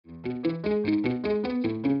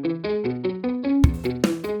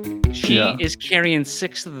She is carrying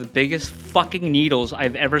 6 of the biggest fucking needles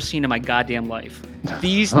I've ever seen in my goddamn life.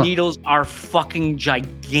 These needles are fucking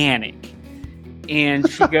gigantic. And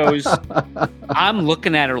she goes, I'm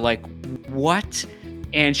looking at her like, what?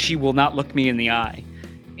 And she will not look me in the eye.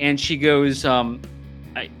 And she goes,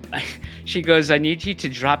 she goes, I need you to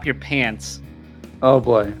drop your pants. Oh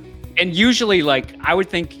boy. And usually, like, I would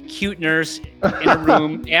think cute nurse in a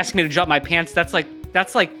room ask me to drop my pants. That's like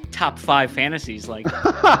top 5 fantasies. Like,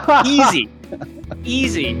 easy.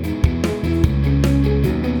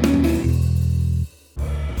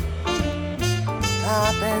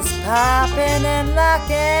 Papa's popping and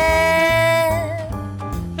locking.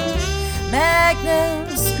 Magnum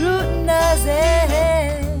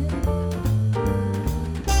scrutinizing.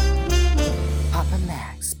 Papa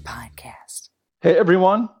Mag's podcast. Hey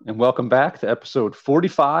everyone, and welcome back to episode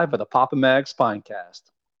 45 of the Papa Mag's Pinecast.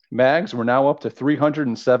 Mags, we're now up to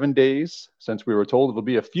 307 days since we were told it'll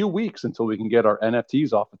be a few weeks until we can get our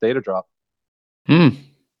NFTs off of Data Drop.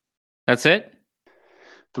 That's it?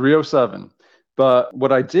 307. But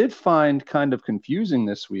what I did find kind of confusing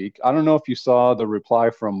this week, I don't know if you saw the reply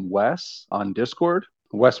from Wes on Discord.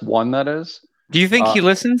 Wes 1, that is. Do you think he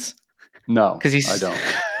listens? No, I don't.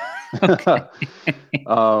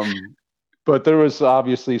 But there was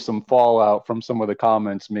obviously some fallout from some of the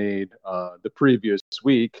comments made the previous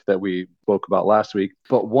week that we spoke about last week.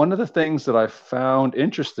 But one of the things that I found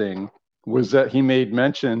interesting was that he made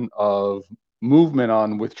mention of movement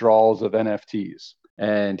on withdrawals of NFTs.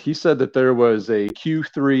 And he said that there was a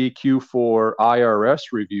Q3, Q4 IRS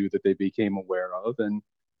review that they became aware of. And,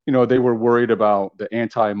 you know, they were worried about the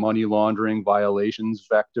anti-money laundering violations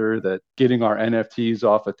vector that getting our NFTs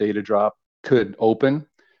off at Data Drop could open.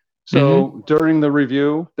 So during the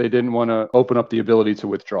review, they didn't want to open up the ability to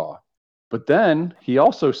withdraw. But then he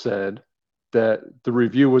also said that the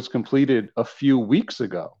review was completed a few weeks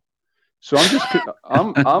ago. So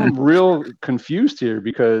I'm real confused here,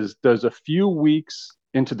 because does a few weeks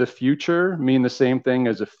into the future mean the same thing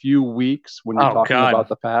as a few weeks when you're talking about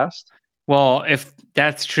the past? Well, if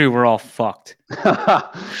that's true, we're all fucked.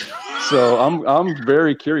 So I'm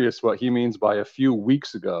very curious what he means by a few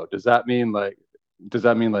weeks ago. Does that mean like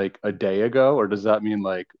a day ago, or does that mean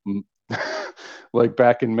like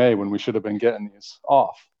back in May when we should have been getting these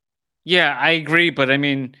off? Yeah, I agree, but I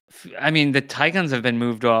mean the Tigons have been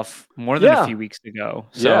moved off more than a few weeks ago.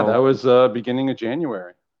 So. Yeah, that was beginning of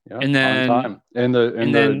January. Yeah, and then on time. And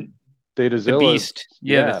the Datazilla, the Beast,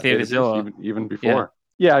 the Datazilla, even before.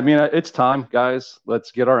 Yeah, I mean it's time, guys.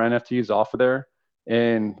 Let's get our NFTs off of there.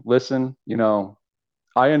 And listen, you know,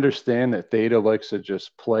 I understand that Theta likes to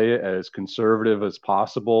just play it as conservative as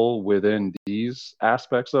possible within these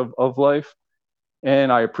aspects of life.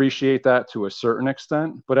 And I appreciate that to a certain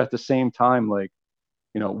extent. But at the same time, like,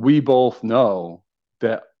 you know, we both know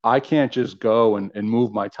that I can't just go and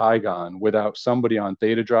move my Tigon without somebody on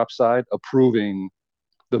Data Drop side approving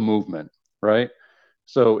the movement, right?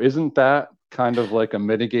 So isn't that kind of like a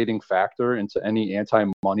mitigating factor into any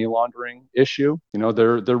anti-money laundering issue? You know,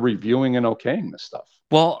 they're reviewing and okaying this stuff.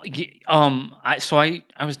 Well,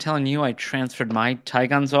 I was telling you I transferred my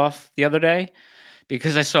Tigons off the other day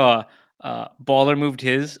because I saw Baller moved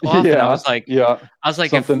his off. Yeah, and I was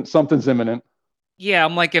like, something's imminent. Yeah,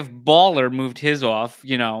 I'm like, if Baller moved his off,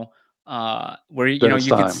 you know, where you know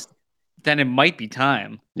you could, then it might be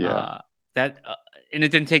time. Yeah. And it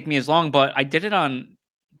didn't take me as long, but I did it on,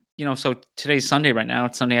 you know, so today's Sunday right now.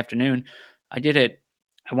 It's Sunday afternoon. I did it,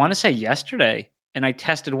 I want to say yesterday, and I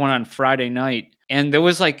tested one on Friday night. And there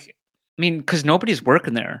was like, I mean, because nobody's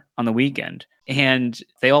working there on the weekend. And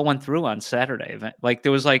they all went through on Saturday. Like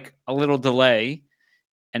there was like a little delay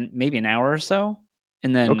and maybe an hour or so.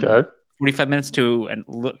 And then 45 minutes to, and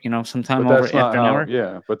you know, sometime over after an hour.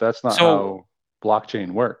 Yeah, but that's not how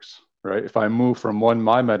blockchain works, right? If I move from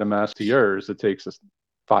my MetaMask to yours, it takes us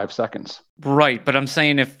 5 seconds. Right, but I'm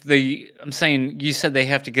saying you said they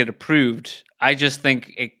have to get approved. I just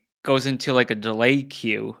think it goes into like a delay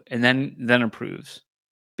queue and then approves.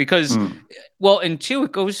 Because well, and 2,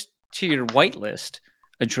 it goes to your whitelist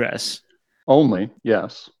address. Only,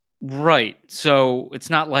 yes. Right. So it's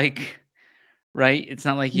not like it's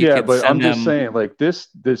not like you could send but I'm them... just saying, like,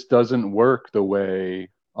 this doesn't work the way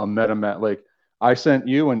a MetaMask, like I sent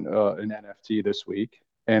you an NFT this week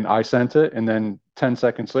and I sent it, and then 10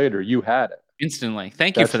 seconds later you had it instantly.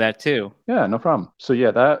 Thank you for that too. Yeah, no problem. So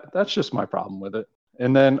yeah, that's just my problem with it.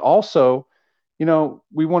 And then also, you know,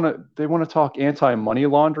 they want to talk anti-money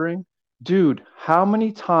laundering. Dude, how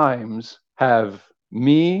many times have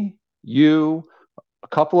me, you, a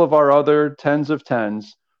couple of our other tens of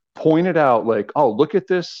tens pointed out, like, oh, look at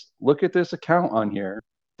this account on here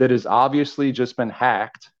that has obviously just been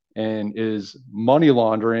hacked and is money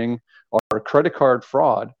laundering or credit card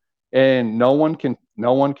fraud, and no one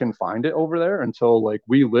can find it over there until like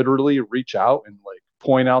we literally reach out and like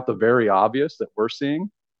point out the very obvious that we're seeing.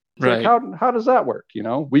 It's like, Right. how does that work? You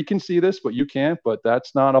know, we can see this, but you can't. But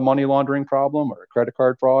that's not a money laundering problem or a credit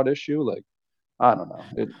card fraud issue. Like, I don't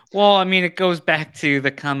know. Well, I mean, it goes back to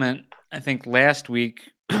the comment I think last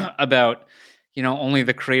week about, only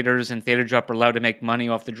the creators and Theta Drop are allowed to make money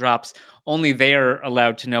off the drops. Only they are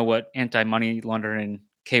allowed to know what anti-money laundering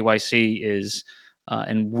KYC is,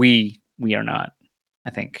 and we are not, I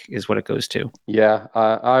think, is what it goes to. Yeah,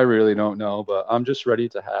 I really don't know, but I'm just ready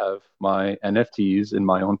to have my NFTs in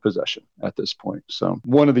my own possession at this point. So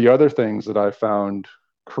one of the other things that I found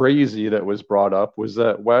crazy that was brought up was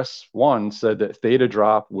that Wes One said that Theta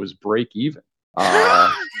Drop was break even.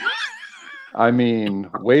 I mean,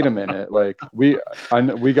 wait a minute. Like we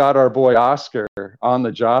got our boy Oscar on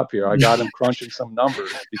the job here. I got him crunching some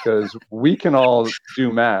numbers because we can all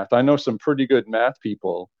do math. I know some pretty good math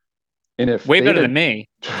people. And if way better than me,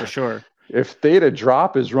 for sure. If Theta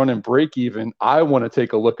Drop is running break even, I want to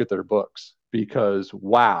take a look at their books because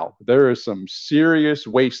wow, there is some serious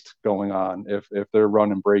waste going on if they're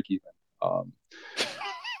running break even.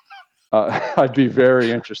 I'd be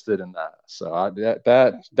very interested in that. So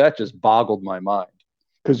that just boggled my mind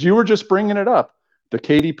because you were just bringing it up. The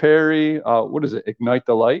Katy Perry, what is it? Ignite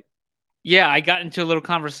the Light. Yeah, I got into a little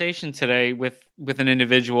conversation today with an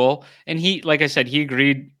individual, and he, like I said, he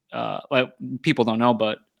agreed. Well, people don't know,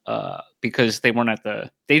 but because they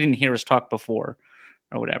didn't hear us talk before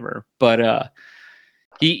or whatever. But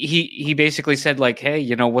he basically said like,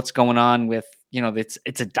 hey, what's going on with it's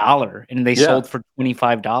 $1 and they sold for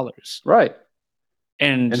 $25. Right.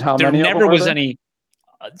 And how there many never was there? any.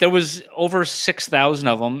 There was over 6,000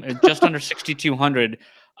 of them, just under 6,200.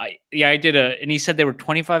 I did and he said they were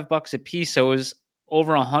 $25 a piece, so it was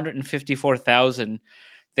over 154,000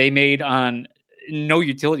 they made on. No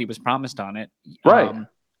utility was promised on it, right?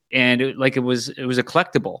 And it was a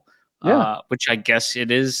collectible, which I guess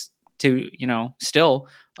it is to still.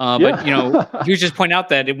 But he was just pointing out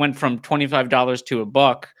that it went from $25 to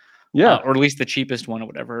 $1, or at least the cheapest one or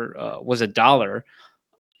whatever was $1,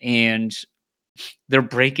 and they're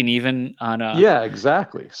breaking even on. Yeah,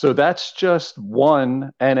 exactly. So that's just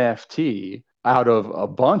one NFT out of a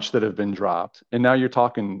bunch that have been dropped, and now you're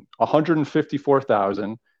talking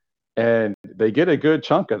 154,000. And they get a good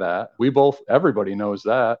chunk of that. Everybody knows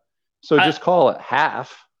that. So just call it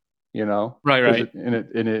half, Right. And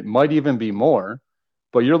it might even be more,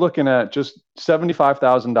 but you're looking at just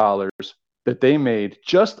 $75,000 that they made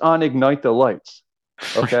just on Ignite the Lights.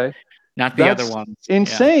 Okay. Not the other ones.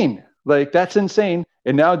 Insane. Yeah. Like that's insane.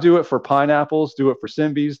 And now do it for pineapples, do it for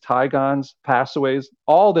Symbies, Tigons, Passaways,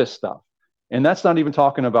 all this stuff. And that's not even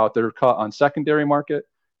talking about their cut on secondary market.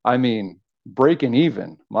 I mean, breaking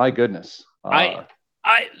even, my goodness. I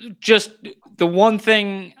just, the one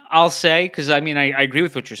thing I'll say, because I mean I agree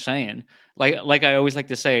with what you're saying, like I always like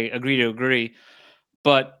to say, agree to agree,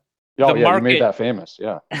 but market, you made that famous.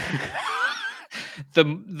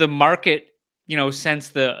 the market, since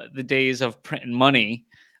the days of printing money,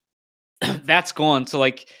 that's gone. So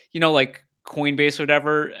like Coinbase or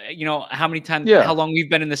whatever, how many times, how long we've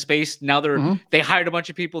been in the space now, they hired a bunch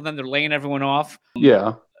of people, then they're laying everyone off.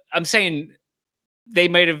 I'm saying they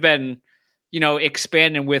might have been,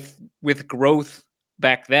 expanding with growth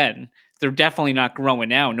back then. They're definitely not growing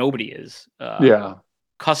now. Nobody is.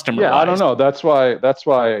 Customer. Yeah, I don't know. That's why.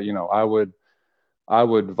 I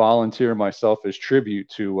would volunteer myself as tribute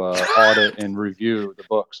to audit and review the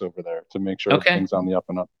books over there to make sure everything's on the up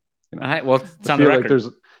and up. All right. Well, it's on the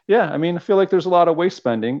record. I feel like there's a lot of waste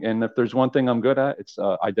spending, and if there's one thing I'm good at, it's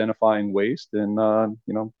identifying waste and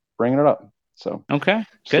bringing it up. So okay,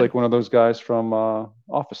 just like one of those guys from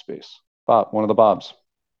Office Space, Bob, one of the Bobs.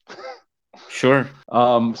 Sure.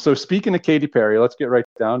 So speaking of Katy Perry, let's get right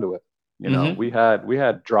down to it. We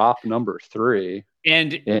had drop number 3,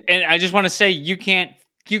 and I just want to say you can't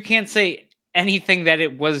say anything that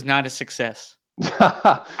it was not a success.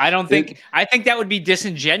 I don't think. I think that would be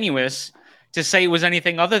disingenuous to say it was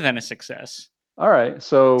anything other than a success. All right.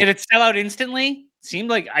 So did it sell out instantly?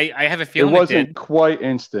 Seemed like I have a feeling it wasn't quite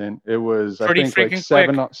instant. It was pretty, I think like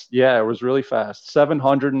 7. Quick. Yeah, it was really fast.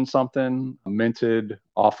 700 and something minted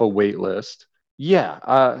off a wait list.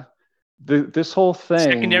 Yeah. This whole thing.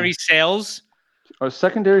 Secondary sales.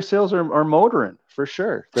 Secondary sales are motoring for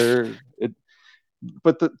sure.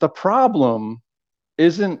 But the problem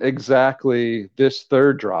isn't exactly this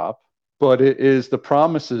third drop, but it is the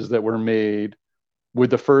promises that were made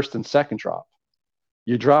with the first and second drop.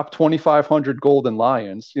 You drop 2,500 golden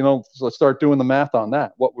lions, so let's start doing the math on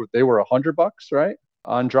that. They were $100, right?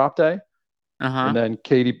 on drop day. Uh-huh.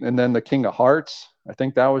 And then the King of Hearts. I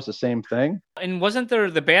think that was the same thing. And wasn't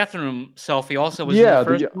there the bathroom selfie also was in the Yeah,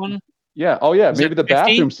 first one? yeah. Oh, yeah. Was Maybe it the 50?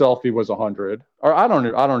 bathroom selfie was 100, or I don't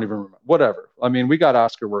even remember. Whatever. I mean, we got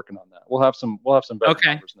Oscar working on that. We'll have some better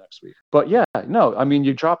Okay. numbers next week. But yeah, no. I mean,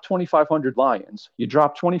 you drop 2,500 Lions, you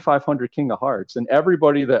drop 2,500 King of Hearts, and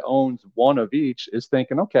everybody that owns one of each is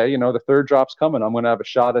thinking, okay, the third drop's coming. I'm going to have a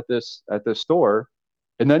shot at this store,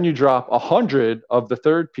 and then you drop 100 of the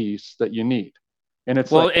third piece that you need, and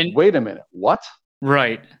it's wait a minute, what?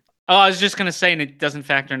 Right. Oh, I was just going to say, and it doesn't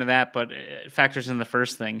factor into that, but it factors in the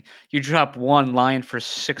first thing. You drop one Lion for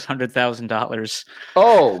 $600,000.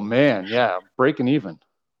 Oh, man. Yeah. Breaking even.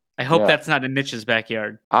 I hope that's not in Mitch's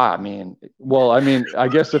backyard. I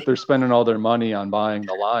guess if they're spending all their money on buying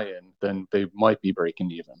the Lion, then they might be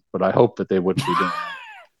breaking even. But I hope that they wouldn't be doing that.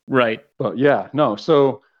 Right. But yeah, no.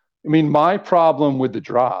 So, my problem with the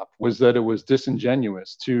drop was that it was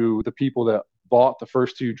disingenuous to the people that bought the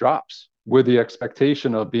first two drops with the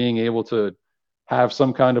expectation of being able to have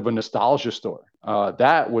some kind of a nostalgia store.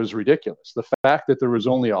 That was ridiculous. The fact that there was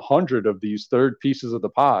only 100 of these third pieces of the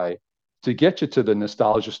pie to get you to the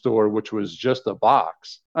nostalgia store, which was just a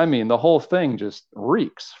box. The whole thing just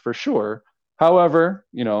reeks for sure. However,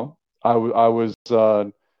 I was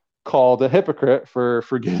called a hypocrite for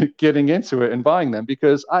getting into it and buying them,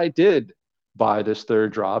 because I did buy this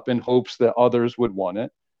third drop in hopes that others would want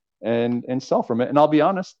it and sell from it. And I'll be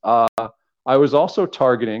honest, I was also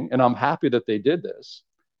targeting, and I'm happy that they did this,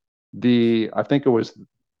 I think it was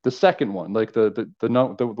the second one, like the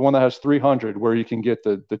one that has 300, where you can get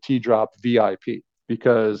the T-Drop VIP,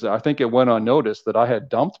 because I think it went unnoticed that I had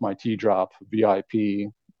dumped my T-Drop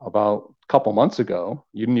VIP about a couple months ago.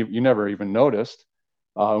 You never even noticed.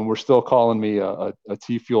 We're still calling me a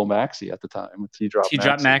T-Fuel Maxi at the time, a T-Drop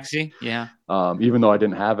Maxi. Yeah. Even though I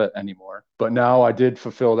didn't have it anymore. But now I did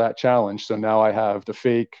fulfill that challenge. So now I have the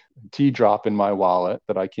fake T-Drop in my wallet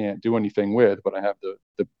that I can't do anything with, but I have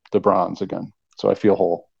the bronze again. So I feel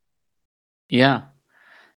whole. Yeah.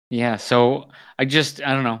 Yeah. So I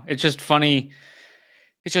don't know. It's just funny.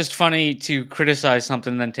 It's just funny to criticize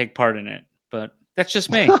something and then take part in it. But that's just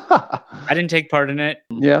me. I didn't take part in it.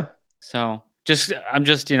 Yeah. So I'm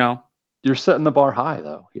just, You're setting the bar high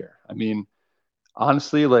though here.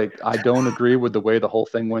 Honestly, I don't agree with the way the whole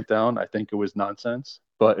thing went down. I think it was nonsense,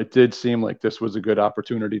 but it did seem like this was a good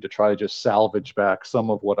opportunity to try to just salvage back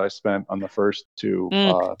some of what I spent on the first two.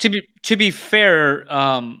 To be fair,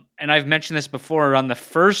 and I've mentioned this before, on the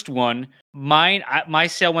first one, my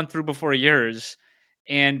sale went through before yours,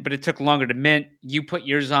 but it took longer to mint. You put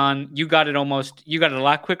yours on. You got it a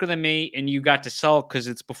lot quicker than me, and you got to sell because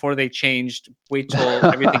it's before they changed. Wait till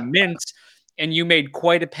everything mints, and you made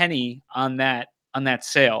quite a penny on that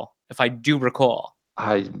sale, if I do recall.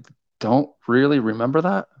 I don't really remember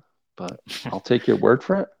that, but I'll take your word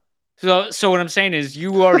for it. So what I'm saying is,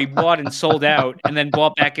 you already bought and sold out, and then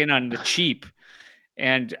bought back in on the cheap.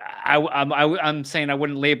 And I'm saying I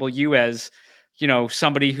wouldn't label you as,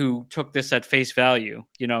 somebody who took this at face value.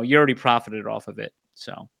 You already profited off of it.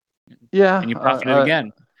 So yeah, and you profited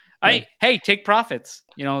again. Hey, take profits.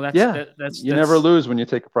 That's you never lose when you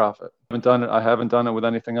take a profit. I haven't done it with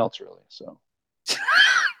anything else really. So.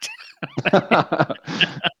 I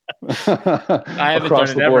haven't done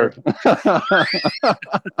it ever.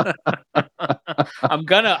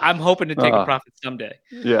 I'm hoping to take a profit someday.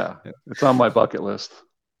 Yeah, it's on my bucket list.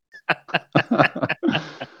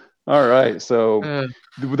 All right, so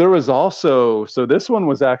there was also, this one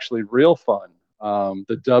was actually real fun.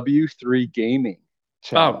 The W3 Gaming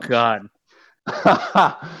Challenge. Oh God.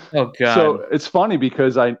 Oh God. So it's funny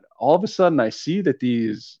because all of a sudden I see that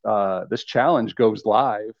this challenge goes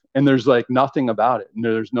live, and there's nothing about it. And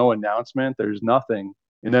there's no announcement. There's nothing.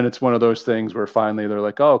 And then it's one of those things where finally they're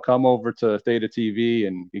like, oh, come over to Theta TV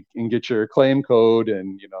and get your claim code,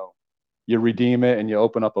 and you redeem it and you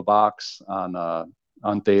open up a box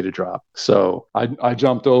on Theta Drop. So I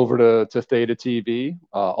jumped over to Theta TV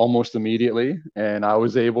almost immediately, and I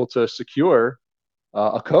was able to secure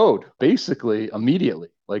a code basically immediately.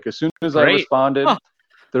 As soon as I responded,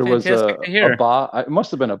 there was a bot. It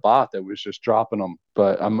must have been a bot that was just dropping them,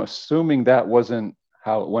 but I'm assuming that wasn't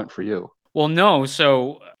how it went for you. Well, no.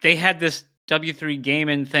 So they had this W3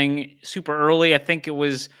 gaming thing super early. I think it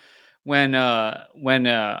was when around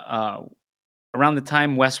the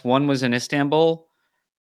time West One was in Istanbul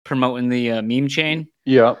promoting the meme chain.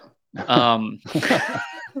 Yeah.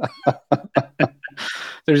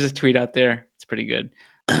 There's a tweet out there. It's pretty good.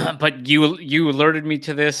 But you alerted me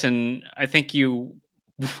to this, and I think you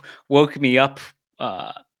woke me up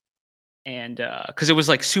and because it was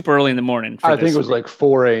like super early in the morning. I think it was like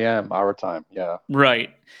 4 a.m. our time. Yeah.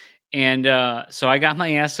 Right. And so I got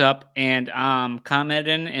my ass up and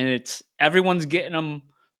commenting, and everyone's getting them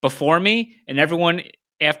before me, and everyone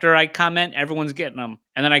after I comment, everyone's getting them,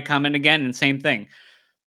 and then I comment again, and same thing.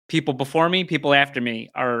 People before me, people after me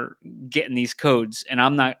are getting these codes, and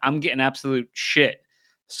I'm getting absolute shit.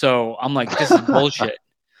 So I'm like, this is bullshit.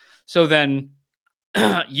 So then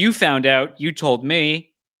you found out, you told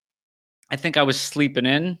me, I think I was sleeping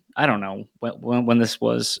in. I don't know when this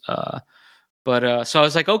was. But so I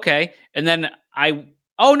was like, okay. And then I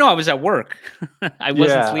was at work. I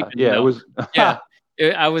wasn't sleeping. Yeah, it was.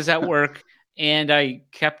 I was at work, and I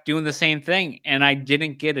kept doing the same thing, and I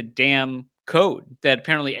didn't get a damn code that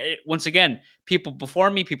apparently, once again, people before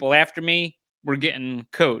me, people after me were getting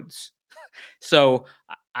codes. So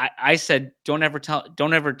I said, don't ever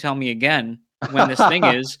tell me again when this thing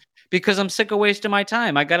is, because I'm sick of wasting my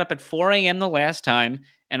time. I got up at 4 a.m. the last time,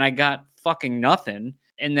 and I got fucking nothing.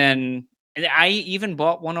 And then I even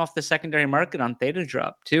bought one off the secondary market on Theta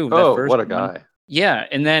Drop too. Oh, what a guy! Yeah,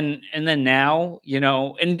 and then now,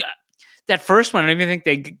 and that first one, I don't even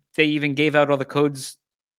think they even gave out all the codes.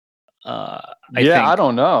 I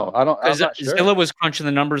don't know. I'm not sure. Zilla was crunching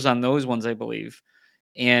the numbers on those ones, I believe,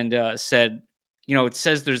 and said, it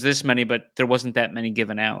says there's this many, but there wasn't that many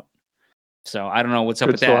given out. So I don't know what's up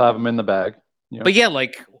with that. Could still have them in the bag. Yeah. But yeah,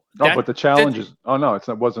 like. But the challenge is. Oh no, it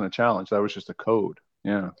wasn't a challenge. That was just a code.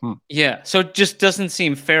 Yeah. Yeah. So it just doesn't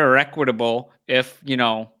seem fair or equitable if,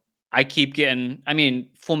 I keep getting,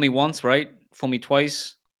 fool me once, right? Fool me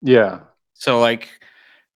twice. Yeah. So like,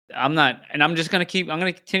 I'm just going to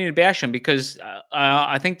continue to bash him because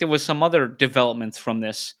I think there was some other developments from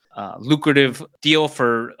this lucrative deal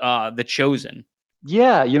for The Chosen.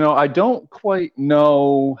 Yeah. I don't quite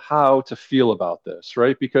know how to feel about this,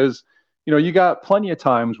 right? Because you got plenty of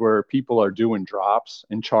times where people are doing drops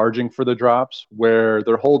and charging for the drops where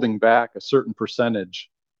they're holding back a certain percentage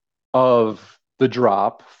of the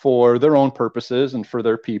drop for their own purposes and for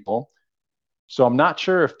their people. So I'm not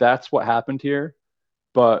sure if that's what happened here,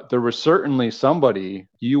 but there was certainly somebody,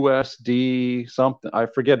 USD something, I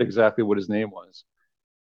forget exactly what his name was,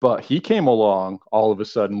 but he came along all of a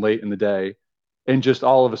sudden late in the day, and just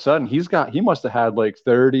all of a sudden he must have had like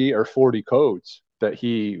 30 or 40 codes that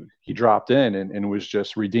he dropped in and was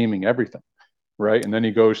just redeeming everything, right? And then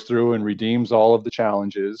he goes through and redeems all of the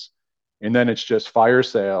challenges, and then it's just fire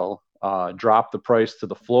sale, drop the price to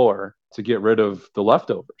the floor to get rid of the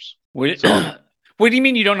leftovers. What do you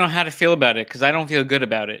mean you don't know how to feel about it? Because I don't feel good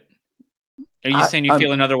about it. Are you saying you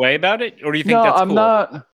feel another way about it, or do you think that's cool? No,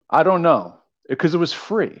 I'm not. I don't know, because it was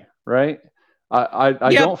free, right? I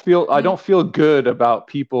don't feel good about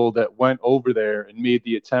people that went over there and made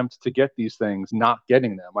the attempt to get these things not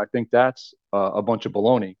getting them. I think that's a bunch of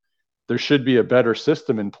baloney. There should be a better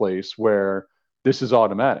system in place where this is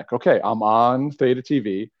automatic. Okay, I'm on Theta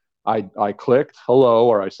TV. I clicked hello,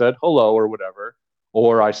 or I said hello, or whatever,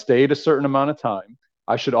 or I stayed a certain amount of time.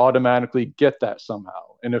 I should automatically get that somehow.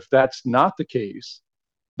 And if that's not the case,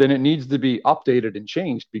 then it needs to be updated and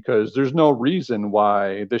changed, because there's no reason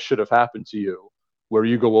why this should have happened to you, where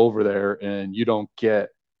you go over there and you don't get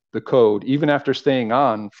the code, even after staying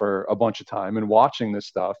on for a bunch of time and watching this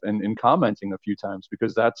stuff and commenting a few times,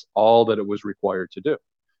 because that's all that it was required to do.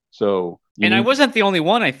 So, I wasn't the only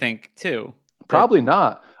one, I think, too. Probably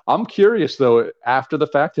not. I'm curious though, after the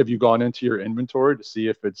fact, have you gone into your inventory to see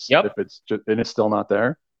if it's just, and it's still not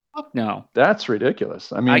there? No. That's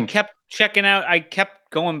ridiculous. I kept checking out. I kept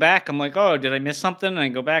going back. I'm like, oh, did I miss something? And I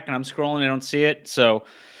go back and I'm scrolling. I don't see it. So,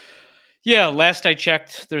 yeah, last I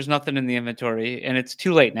checked, there's nothing in the inventory, and it's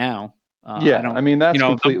too late now. That's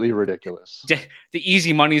completely ridiculous. The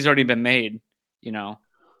easy money's already been made,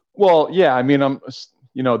 Well, yeah,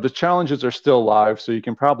 the challenges are still live, so you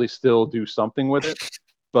can probably still do something with it.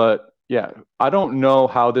 But yeah, I don't know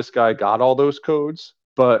how this guy got all those codes.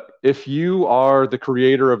 But if you are the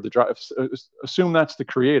creator of the drop, assume that's the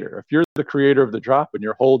creator. If you're the creator of the drop and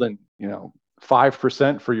you're holding,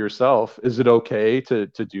 5% for yourself, is it okay to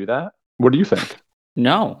do that? What do you think?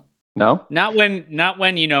 No. No? Not when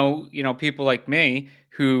people like me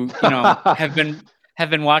who, have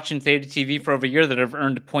been watching Theta TV for over a year that have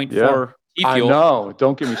earned 0.4 I know.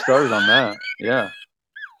 Don't get me started on that. Yeah.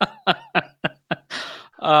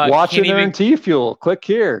 Watch and earn T-Fuel. Click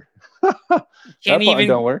here. Can't even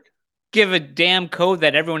don't work. Give a damn code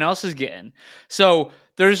that everyone else is getting. So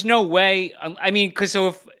there's no way. Because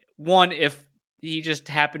if he just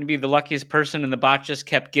happened to be the luckiest person and the bot just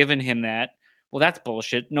kept giving him that, well, that's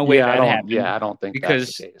bullshit. No way that happened. Yeah, I don't think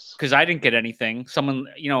that's the case. Because I didn't get anything. Someone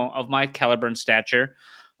of my caliber and stature.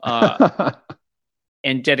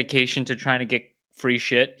 and dedication to trying to get free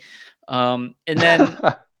shit. And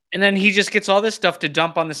then he just gets all this stuff to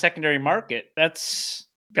dump on the secondary market. That's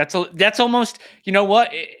almost, you know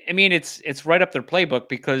what? I mean, it's right up their playbook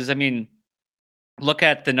because, I mean, look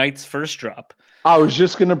at the Knights' first drop. I was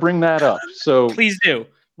just going to bring that up. So please do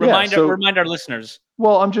remind our listeners.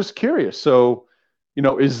 Well, I'm just curious. So,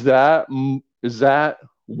 is that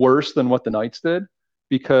worse than what the Knights did?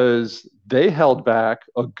 Because they held back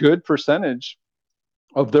a good percentage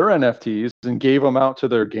of their NFTs and gave them out to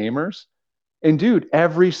their gamers. And dude,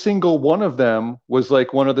 every single one of them was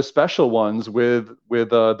like one of the special ones with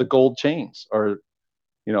the gold chains, or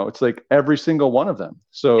it's like every single one of them.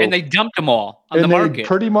 So, and they dumped them all on the market. They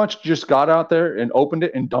pretty much just got out there and opened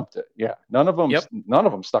it and dumped it. Yeah, none of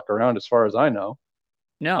them stuck around, as far as I know.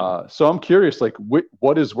 No. So I'm curious, like,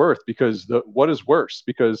 what is worth? Because what is worse?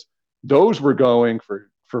 Because those were going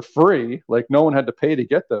for free, like no one had to pay to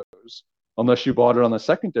get those unless you bought it on the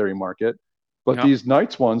secondary market. But these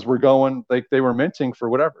Knights ones were going, like, they were minting for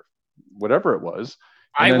whatever it was.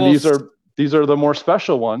 And then these are the more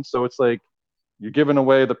special ones. So it's like you're giving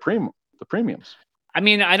away the premiums. I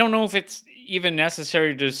mean, I don't know if it's even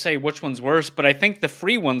necessary to say which one's worse, but I think the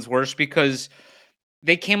free one's worse because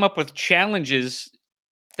they came up with challenges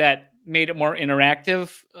that made it more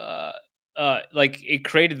interactive. Like it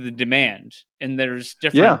created the demand, and there's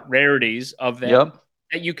different rarities of them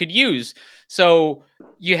that you could use. So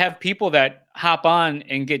you have people that hop on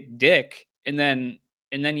and get dick, and then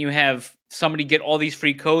you have somebody get all these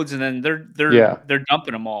free codes, and then they're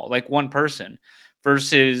dumping them all, like one person,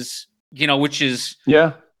 versus which is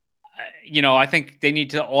I think they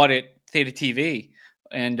need to audit Theta TV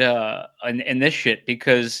and this shit,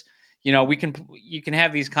 because you can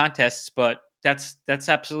have these contests, but that's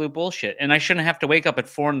absolute bullshit. And I shouldn't have to wake up at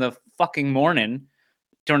 4 a.m.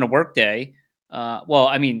 during a work day. Well,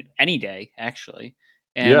 I mean, any day actually.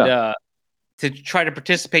 And to try to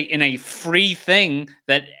participate in a free thing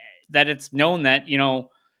that it's known that,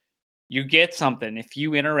 you get something. If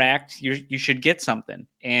you interact, you should get something.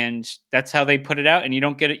 And that's how they put it out. And you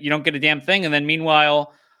don't get it. You don't get a damn thing. And then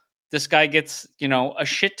meanwhile, this guy gets, a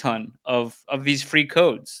shit ton of these free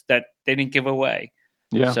codes that they didn't give away.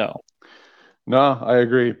 Yeah. So, no, I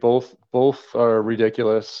agree. Both are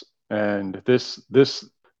ridiculous, and this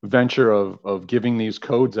venture of giving these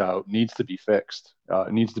codes out needs to be fixed.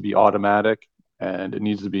 It needs to be automatic, and there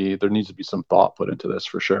needs to be some thought put into this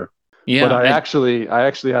for sure. Yeah. But I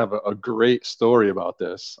actually have a great story about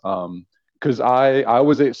this, because I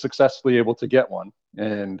was successfully able to get one,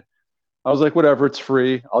 and I was like, whatever, it's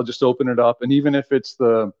free. I'll just open it up. And even if it's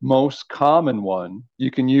the most common one,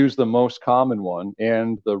 you can use the most common one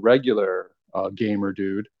and the regular gamer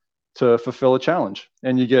dude to fulfill a challenge.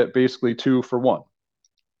 And you get basically 2 for 1.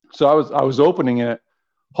 So I was opening it,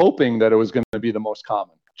 hoping that it was going to be the most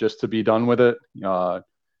common, just to be done with it and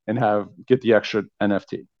get the extra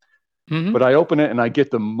NFT. Mm-hmm. But I open it and I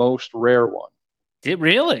get the most rare one. Did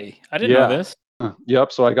really? I didn't know this.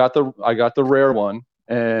 Yep. So I got the rare one.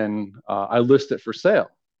 And I list it for sale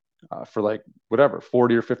for like whatever, $40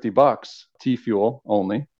 or $50, T-Fuel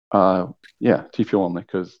only. T-Fuel only,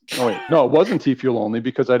 because it wasn't T-Fuel only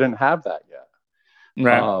because I didn't have that yet.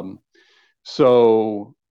 Right.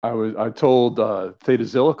 So I told Theta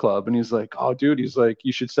Zilla Club, and he's like, "Oh, dude," he's like,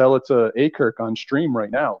 "you should sell it to Akirk on stream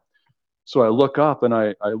right now." So I look up and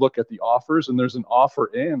I look at the offers, and there's an offer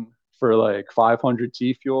in for like 500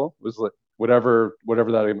 T-Fuel. It was like whatever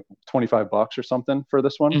that, $25 or something for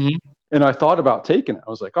this one. Mm-hmm. And I thought about taking it. I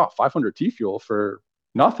was like, 500 T-Fuel for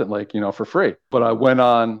nothing, like, for free. But I went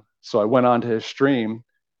on to his stream,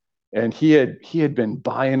 and he had been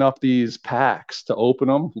buying up these packs to open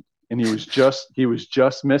them, and he was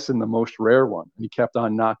just missing the most rare one, and he kept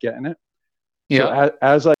on not getting it. Yeah. So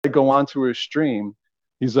as I go on to his stream,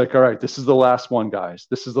 he's like, "All right, this is the last one, guys.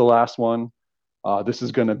 This is the last one. This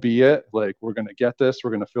is going to be it. Like, we're going to get this. We're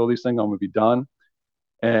going to fill these things. I'm going to be done."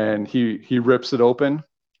 And he rips it open,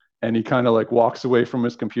 and he kind of like walks away from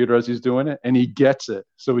his computer as he's doing it, and he gets it.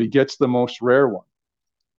 So he gets the most rare one,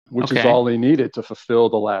 which is all he needed to fulfill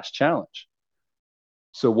the last challenge.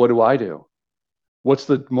 So what do? What's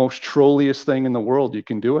the most trolliest thing in the world you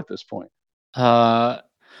can do at this point?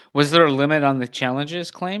 Was there a limit on the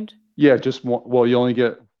challenges claimed? Yeah, just one. Well, you only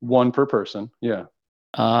get one per person. Yeah.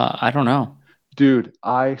 I don't know. Dude,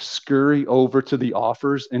 I scurry over to the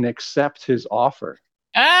offers and accept his offer.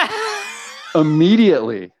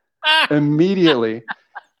 Immediately. And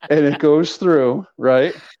it goes through,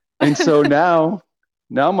 right? And so now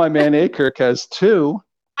my man Akirk has 2.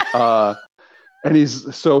 And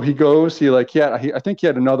I think he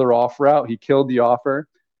had another offer out. He killed the offer,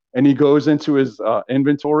 and he goes into his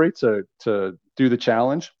inventory to do do the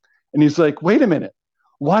challenge. And he's like, wait a minute,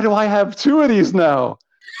 why do I have 2 of these now?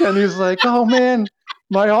 And he's like, oh man,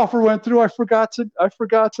 my offer went through. I forgot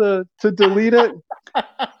to delete it.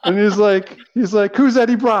 And he's like, who's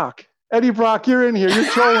Eddie Brock? Eddie Brock, you're in here. You're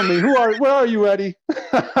trolling me. Where are you, Eddie?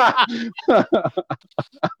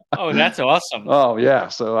 Oh, that's awesome. Oh yeah.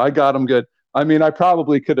 So I got him good. I mean, I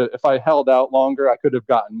probably could have, if I held out longer, I could have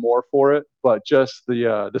gotten more for it, but just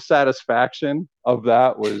the satisfaction of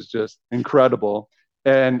that was just incredible.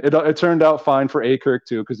 And it turned out fine for Akirk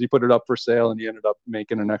too, because he put it up for sale and he ended up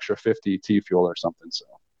making an extra 50 T-Fuel or something. So,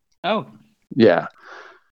 oh, yeah.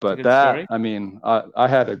 But that, story. I mean, I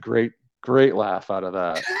had a great laugh out of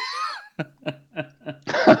that.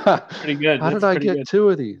 Pretty good. How did I get 2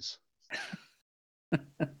 of these?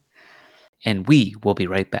 And we will be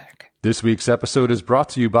right back. This week's episode is brought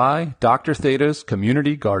to you by Dr. Theta's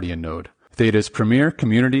Community Guardian Node. Theta's premier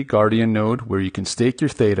community guardian node where you can stake your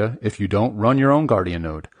Theta if you don't run your own guardian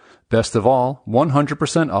node. Best of all, 100%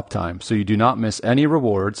 uptime so you do not miss any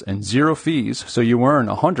rewards and 0 fees so you earn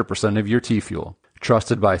 100% of your T-Fuel.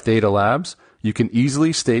 Trusted by Theta Labs, you can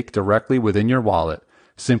easily stake directly within your wallet.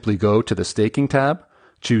 Simply go to the staking tab,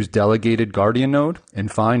 choose Delegated Guardian Node, and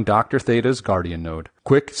find Dr. Theta's Guardian Node.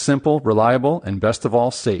 Quick, simple, reliable, and best of all,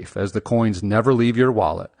 safe, as the coins never leave your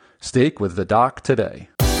wallet. Stake with the Doc today.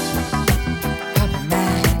 Papa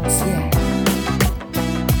Max, yeah.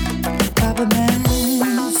 Papa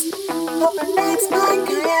Max. Papa Max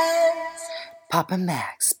Podcast. Papa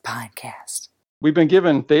Max Podcast. We've been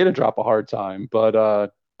giving Theta Drop a hard time,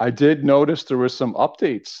 but I did notice there were some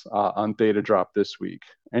updates on Theta Drop this week.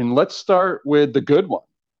 And let's start with the good one,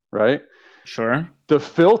 right? Sure. The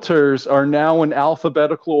filters are now in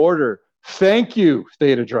alphabetical order. Thank you,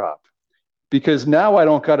 Theta Drop. Because now I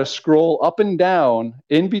don't got to scroll up and down,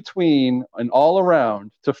 in between, and all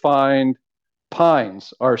around to find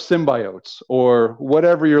pines or symbiotes or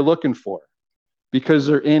whatever you're looking for. Because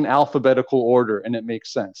they're in alphabetical order and it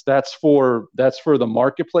makes sense. That's for the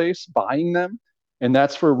marketplace buying them, and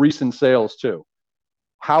that's for recent sales too.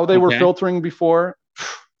 How they were filtering before,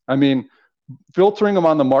 I mean, filtering them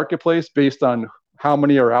on the marketplace based on how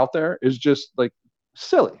many are out there is just like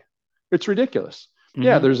silly. It's ridiculous. Mm-hmm.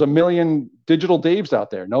 Yeah, there's a million digital Daves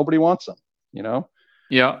out there. Nobody wants them, you know?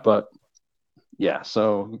 Yeah. But yeah,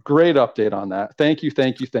 so great update on that. Thank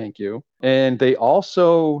you. And they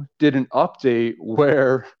also did an update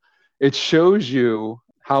where it shows you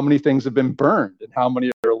how many things have been burned and how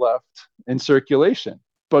many are left in circulation.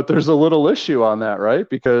 But there's a little issue on that, right?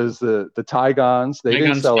 Because the Tygons, they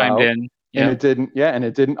didn't sell out. And it didn't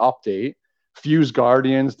update. Fuse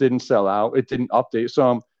Guardians didn't sell out. It didn't update. So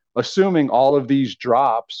I'm assuming all of these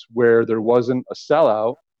drops where there wasn't a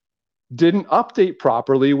sellout didn't update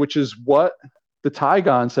properly, which is what the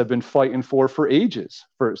Tygons have been fighting for ages,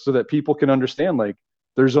 so that people can understand, like,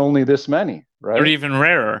 there's only this many, right? They're even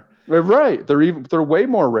rarer. Right. They're way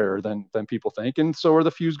more rare than people think, and so are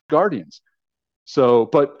the Fuse Guardians. So,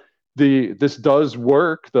 but this does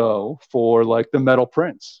work though for like the metal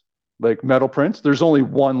prints. Like metal prints, there's only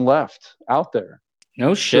one left out there.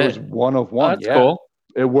 No shit. There's one of one. That's cool.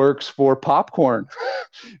 It works for popcorn,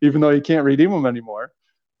 even though you can't redeem them anymore.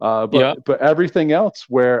 But everything else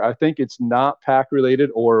where I think it's not pack related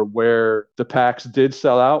or where the packs did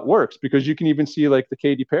sell out works, because you can even see like the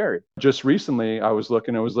Katy Perry. Just recently, I was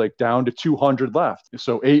looking, it was like down to 200 left.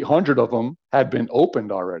 So 800 of them had been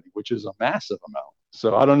opened already, which is a massive amount.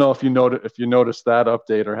 So I don't know if you noticed that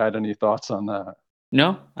update or had any thoughts on that.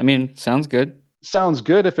 No, I mean, sounds good. Sounds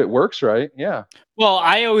good if it works right. Yeah. Well,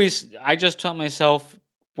 I just taught myself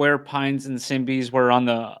where pines and symbies were on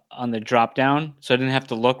the drop down, so I didn't have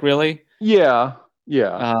to look really. Yeah.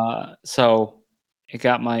 So it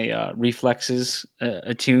got my reflexes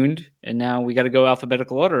attuned, and now we got to go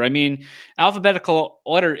alphabetical order. I mean, alphabetical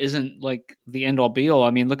order isn't like the end all be all.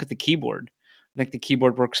 I mean, look at the keyboard. I think the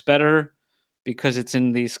keyboard works better because it's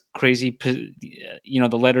in these crazy,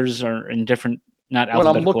 the letters are in different, not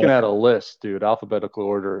alphabetical. When I'm looking at a list, dude, alphabetical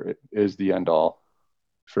order is the end all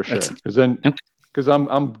for sure. Because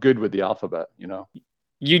I'm good with the alphabet, you know.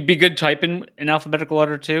 You'd be good typing in alphabetical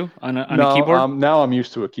order too on a keyboard? Now I'm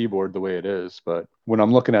used to a keyboard the way it is, but when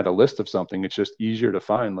I'm looking at a list of something, it's just easier to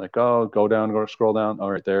find. Like, oh, scroll down.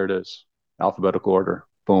 All right, there it is. Alphabetical order.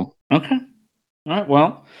 Boom. Okay. All right.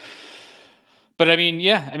 Well, but I mean,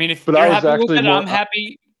 yeah. I mean, if you're happy with it, I'm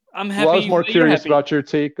happy. Well, I was more curious about your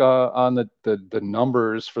take on the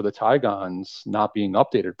numbers for the Tygons not being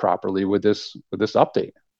updated properly with this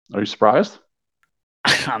update. Are you surprised?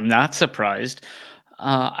 I'm not surprised.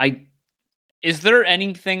 Is there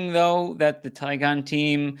anything though that the Tygon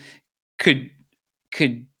team could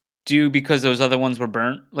do because those other ones were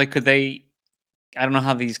burnt? Like, could they I don't know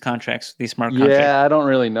how these smart contracts. Yeah, I don't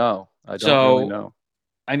really know. I don't really know.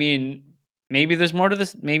 I mean, maybe there's more to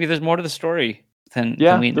this. Maybe there's more to the story than we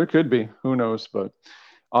know. There could be. Who knows? But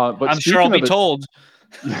I'm sure I'll be told.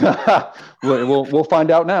 we'll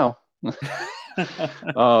find out now.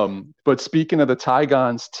 But speaking of the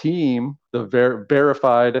Tygons team, the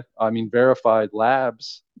verified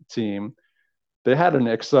labs team, they had an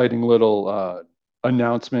exciting little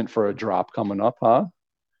announcement for a drop coming up, huh?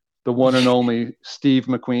 The one and only Steve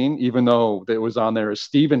McQueen, even though it was on there as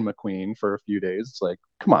Stephen McQueen for a few days. It's like,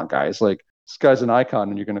 come on, guys. Like, this guy's an icon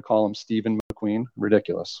and you're going to call him Stephen McQueen?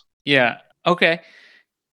 Ridiculous. Yeah. Okay.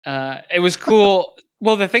 It was cool.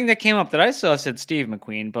 Well, the thing that came up that I saw said Steve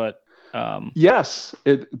McQueen, but yes,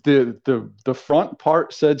 the front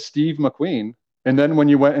part said Steve McQueen, and then when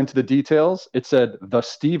you went into the details, it said the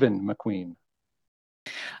Stephen McQueen.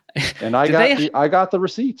 And I got the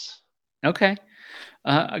receipts. Okay.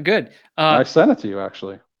 Good. I sent it to you,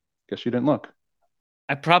 actually. Guess you didn't look.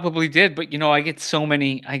 I probably did, but I get so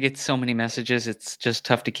many messages. It's just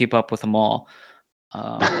tough to keep up with them all.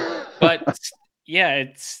 But yeah,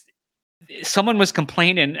 someone was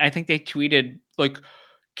complaining. I think they tweeted like,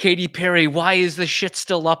 Katy Perry, why is the shit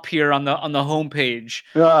still up here on the homepage?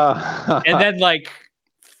 And then like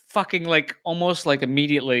fucking like almost like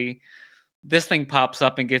immediately this thing pops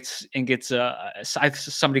up and gets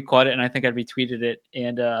somebody caught it, and I think I retweeted it,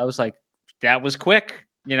 and I was like, that was quick,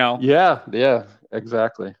 Yeah,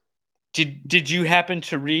 exactly. Did you happen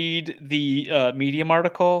to read the Medium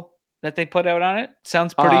article that they put out on it?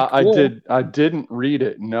 Sounds pretty cool. I didn't read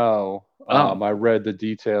it, no. I read the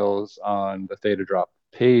details on the Theta Drop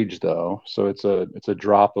page though, so it's a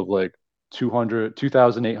drop of like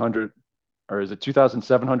 2,800, or is it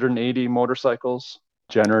 2,780 motorcycles,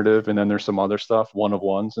 generative, and then there's some other stuff, one of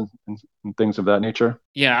ones and things of that nature.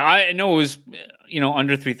 Yeah, I know it was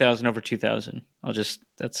under 3,000, over 2,000.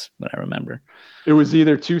 That's what I remember. It was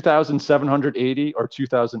either 2,780 or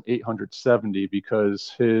 2,870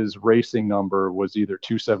 because his racing number was either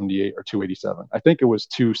 278 or 287. I think it was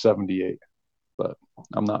 278, but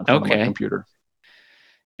I'm not in front of my computer.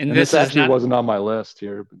 And this actually wasn't on my list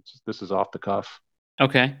here, but this is off the cuff.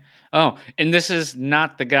 Okay. Oh, and this is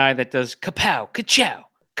not the guy that does kapow, ka-chow,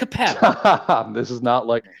 kapow. This is not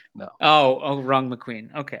like, no. Oh, wrong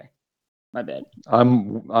McQueen. Okay. My bad.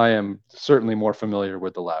 I am certainly more familiar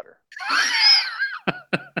with the latter.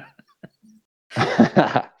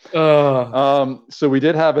 So we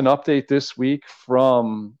did have an update this week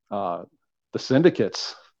from the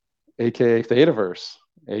syndicates, aka Thetaverse,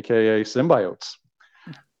 aka Symbiotes.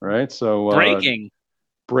 Right, so Well,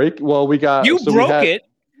 we got it.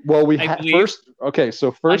 Well, we had first. Okay,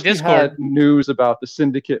 so first we had news about the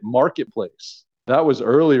Syndicate Marketplace. That was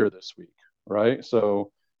earlier this week, right?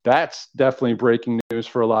 So that's definitely breaking news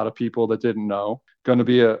for a lot of people that didn't know. Going to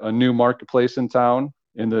be a new marketplace in town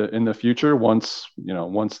in the future. Once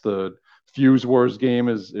the Fuse Wars game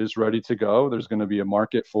is ready to go, there's going to be a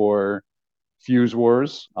market for Fuse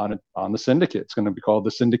Wars on the Syndicate. It's going to be called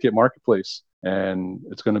the Syndicate Marketplace, and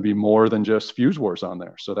it's going to be more than just Fuse Wars on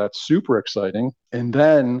there. So that's super exciting. And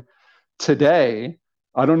then today,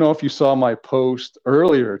 I don't know if you saw my post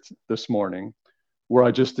earlier this morning where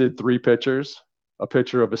I just did 3 pictures: a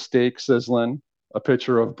picture of a steak sizzling, a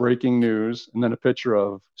picture of breaking news, and then a picture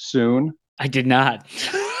of soon. I did not.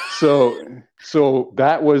 So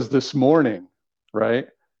that was this morning, right?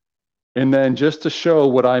 And then just to show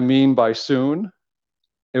what I mean by soon,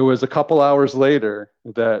 it was a couple hours later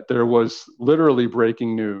that there was literally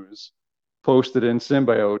breaking news posted in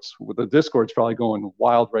Symbiotes. The Discord's probably going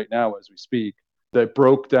wild right now as we speak, that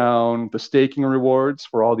broke down the staking rewards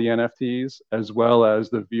for all the NFTs as well as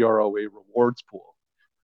the VROA rewards pool.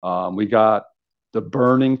 We got the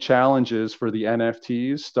burning challenges for the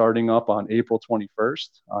NFTs starting up on April 21st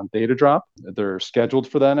on Theta Drop. They're scheduled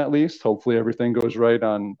for then, at least. Hopefully everything goes right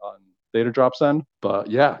on Theta Drop's end.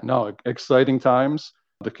 But yeah, no, exciting times.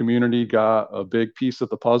 The community got a big piece of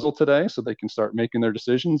the puzzle today, so they can start making their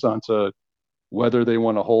decisions onto whether they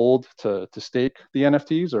want to hold to stake the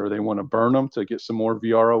NFTs or they want to burn them to get some more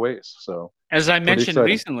VROAs. So as I mentioned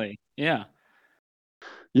recently, yeah,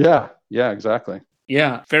 exactly.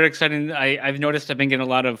 Yeah, very exciting. I've noticed I've been getting a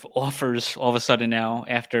lot of offers all of a sudden now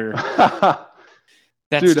after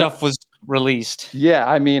that stuff was released. Yeah,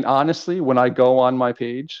 I mean, honestly, when I go on my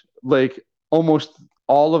page, like almost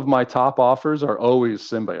all of my top offers are always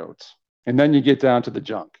Symbiotes. And then you get down to the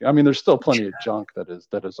junk. I mean, there's still plenty of junk that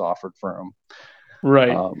is offered for them.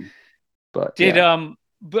 Right. But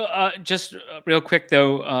just real quick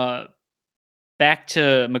though, back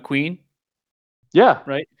to McQueen. Yeah.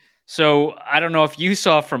 Right. So I don't know if you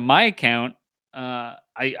saw from my account,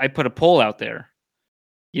 I put a poll out there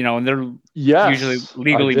and they're Yes, usually I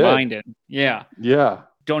legally did. binding. Yeah. Yeah.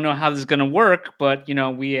 Don't know how this is going to work, but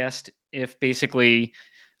we asked if basically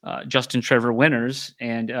Justin Trevor Winters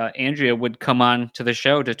and Andrea would come on to the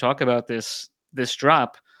show to talk about this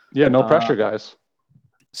drop. Yeah, no pressure, guys.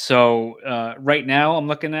 So right now I'm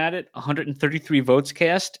looking at it, 133 votes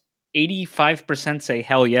cast, 85% say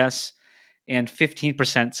hell yes, and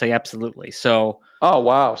 15% say absolutely. So Oh,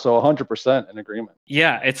 wow. So 100% in agreement.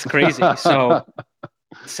 yeah, it's crazy. So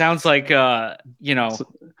sounds like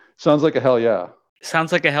Sounds like a hell yeah.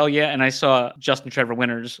 Sounds like a hell yeah. And I saw Justin Trevor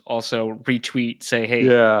Winters also retweet, say, hey,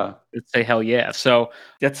 Yeah. let's say hell yeah. So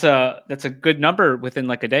that's a good number within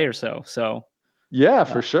like a day or so. So Yeah,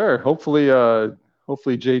 for sure. Hopefully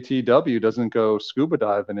JTW doesn't go scuba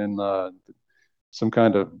diving in some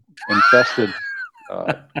kind of infested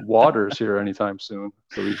waters here anytime soon.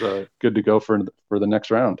 So he's good to go for the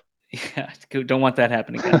next round. yeah, don't want that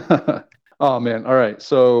happening again. Oh man. All right.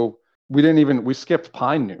 So we skipped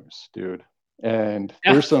Pine news, dude. And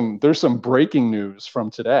there's some breaking news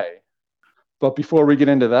from today. But before we get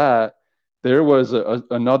into that, there was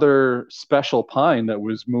another special pine that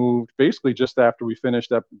was moved basically just after we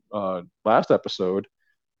finished last episode.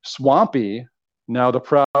 Swampy, now the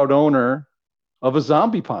proud owner of a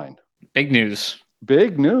zombie pine. Big news.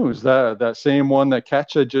 Big news. That same one that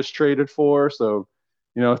Ketcha just traded for. So,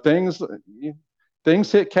 things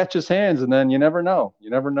hit Ketcha's hands, and then you never know.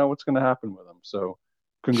 You never know what's going to happen with them. So,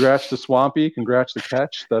 congrats to Swampy. Congrats to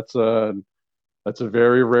Ketch. That's a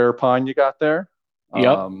very rare pine you got there.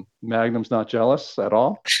 Yep. Magnum's not jealous at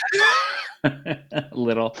all.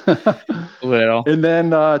 Little. And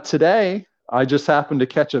then today, I just happened to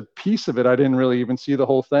catch a piece of it. I didn't really even see the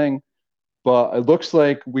whole thing, but it looks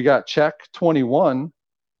like we got Check 21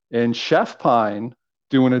 and Chef Pine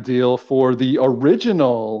doing a deal for the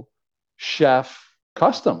original Chef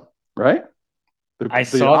Custom, right? I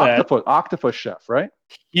saw that. Octopus Chef, right?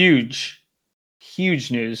 Huge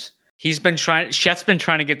news. Chef's been trying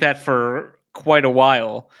to get that for quite a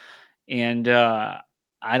while. And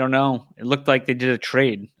I don't know. It looked like they did a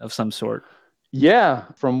trade of some sort. Yeah.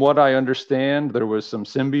 From what I understand, there was some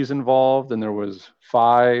Symbies involved and there was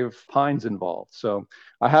 5 pines involved. So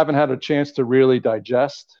I haven't had a chance to really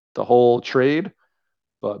digest the whole trade.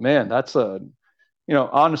 But man, that's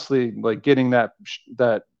honestly, like getting that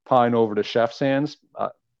pine over to Chef's hands,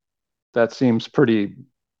 that seems pretty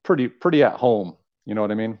at home. You know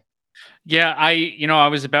what I mean? Yeah, I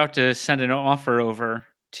was about to send an offer over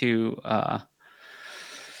to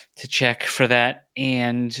check for that,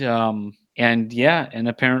 and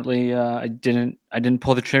apparently I didn't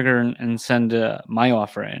pull the trigger and send my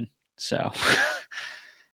offer in. So,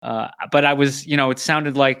 but I was, it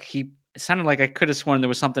sounded like I could have sworn there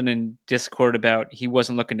was something in Discord about he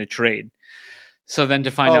wasn't looking to trade. So then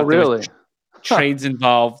to find out there was trades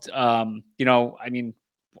involved, I mean,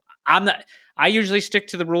 I usually stick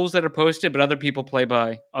to the rules that are posted, but other people play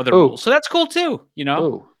by other rules. So that's cool too,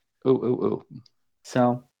 Ooh.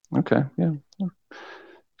 So okay, yeah.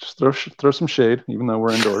 Just throw some shade, even though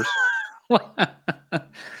we're indoors.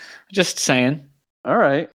 Just saying. All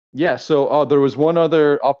right. Yeah. So there was one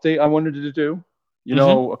other update I wanted to do.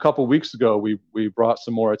 A couple weeks ago, we brought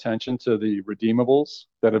some more attention to the redeemables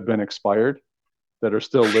that have been expired, that are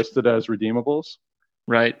still listed as redeemables.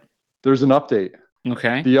 Right. There's an update.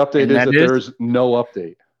 Okay. The update is that there's no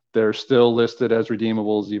update. They're still listed as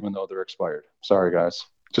redeemables, even though they're expired. Sorry, guys.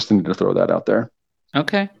 Just needed to throw that out there.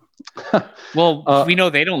 Okay. Well, we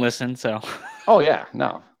know they don't listen, so. Oh yeah,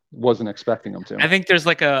 no, wasn't expecting them to. I think there's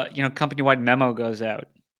like a company-wide memo goes out.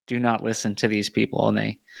 Do not listen to these people, and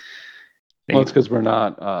they well, it's because we're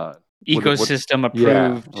not ecosystem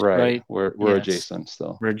approved. Yeah, right. We're adjacent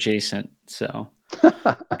still. We're adjacent, so.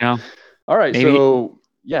 All right, maybe.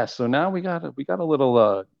 So now we got a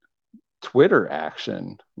little Twitter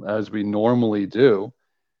action as we normally do.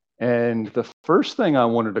 And the first thing I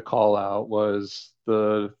wanted to call out was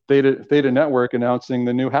the Theta Network announcing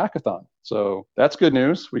the new hackathon. So that's good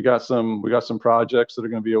news. We got some projects that are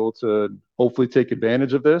going to be able to hopefully take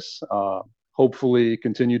advantage of this. Hopefully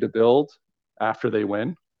continue to build after they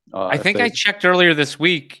win. I think I checked earlier this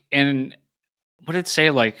week, and what did it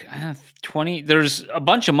say? Like 20. There's a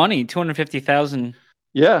bunch of money, $250,000.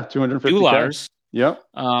 Yeah, $250,000. Yep.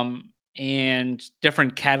 And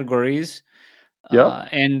different categories. Yeah.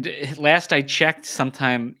 And last I checked,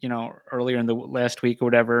 sometime earlier in the last week or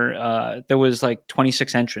whatever, there was like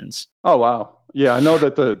 26 entrants. Oh wow! Yeah, I know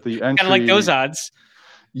that the entry kind of like those odds.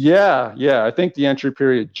 Yeah. I think the entry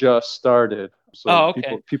period just started, so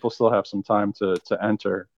okay. people still have some time to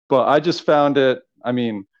enter. But I just found it. I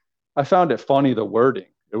mean, I found it funny, the wording.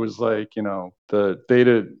 It was like the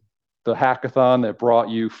the hackathon that brought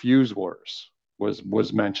you Fuse Wars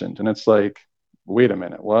was mentioned, and it's like, wait a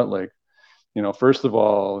minute, what? Like, first of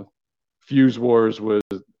all, Fuse Wars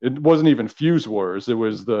it wasn't even Fuse Wars. It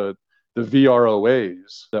was the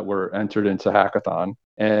VROAs that were entered into hackathon,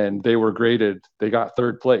 and they were graded. They got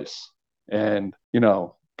third place, and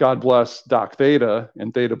God bless Doc Theta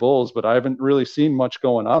and Theta Bulls, but I haven't really seen much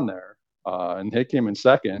going on there. And they came in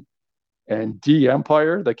second, and D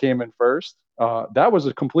Empire that came in first. That was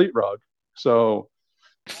a complete rug. So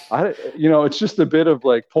it's just a bit of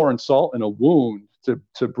like pouring salt in a wound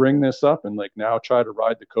to bring this up and like now try to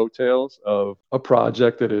ride the coattails of a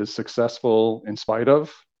project that is successful in spite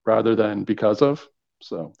of rather than because of.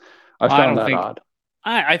 So I found that odd.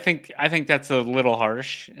 I think that's a little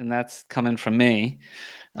harsh, and that's coming from me.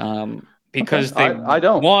 Because I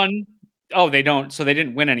don't. won. Oh, they don't. So they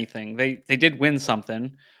didn't win anything. They did win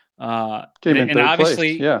something. Came in third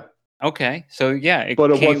obviously, place. Yeah. Okay. So yeah, it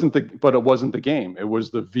wasn't the game. It was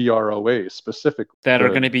the VROA specifically that are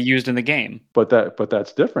going to be used in the game. But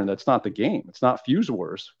that's different. That's not the game. It's not Fuse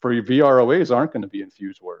Wars. For your VROAs aren't going to be in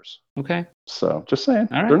Fuse Wars. Okay. So just saying,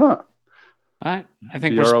 all right. They're not. All right. I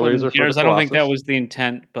think we're splitting hairs. I don't think that was the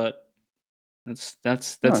intent, but that's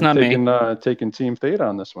not me. Taking Team Theta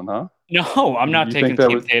on this one, huh? No, I'm not taking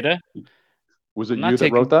Team Theta. Was it you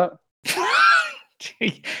that wrote that?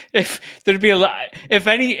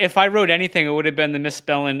 If I wrote anything, it would have been the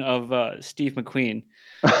misspelling of Steve McQueen.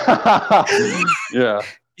 Yeah.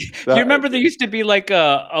 Do you remember there used to be like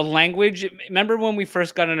a language? Remember when we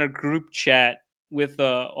first got in a group chat with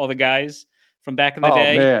all the guys from back in the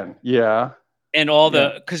day? Oh man, yeah. And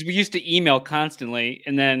because we used to email constantly,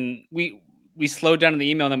 and then we slowed down in the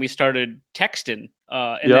email, and then we started texting,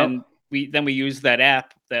 then we used that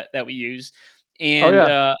app that we use,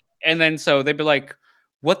 and and then so they'd be like,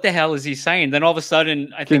 "What the hell is he saying?" Then all of a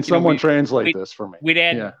sudden, Can someone translate this for me? We'd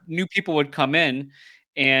add new people would come in,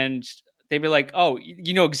 and they'd be like, "Oh,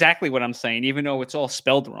 you know exactly what I'm saying, even though it's all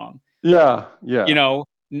spelled wrong." Yeah. No,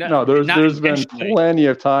 there's been plenty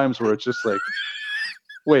of times where it's just like,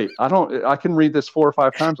 wait, I can read this 4 or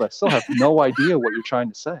 5 times. I still have no idea what you're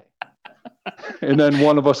trying to say. And then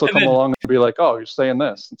one of us will come along and be like, "Oh, you're saying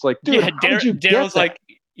this." It's like, dude, how did you get that?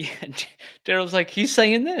 Daryl's like, he's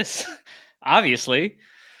saying this, obviously.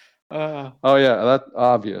 Oh yeah, that's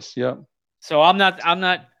obvious. Yeah. So I'm not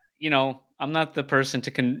the person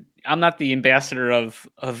I'm not the ambassador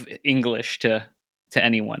of English to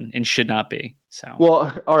anyone, and should not be. So.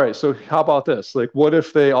 Well, all right. So how about this? Like, what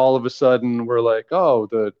if they all of a sudden were like, "Oh,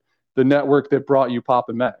 the network that brought you Pop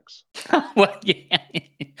and Max." Well, yeah.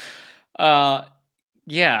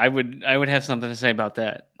 I would have something to say about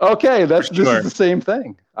that. Okay, this is the same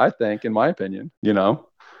thing, I think, in my opinion.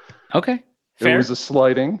 Okay. Fair. It was a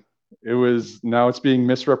slighting. Now it's being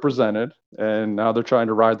misrepresented, and now they're trying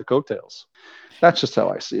to ride the coattails. That's just how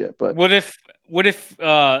I see it. But what if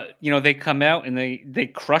they come out and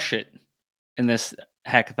they crush it in this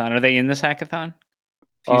hackathon? Are they in this hackathon?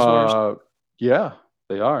 Yeah,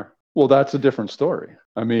 they are. Well, that's a different story.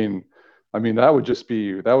 I mean that would just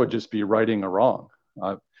be righting a wrong.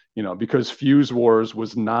 Because Fuse Wars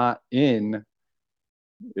was not in.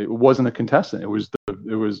 It wasn't a contestant. It was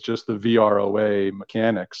just the VROA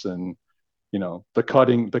mechanics and the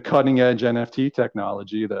cutting edge NFT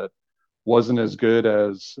technology that wasn't as good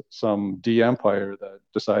as some D Empire that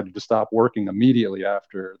decided to stop working immediately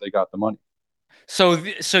after they got the money. So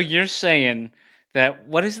you're saying that,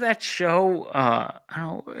 what is that show? I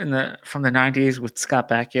don't know, from the 90s with Scott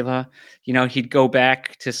Bakula. He'd go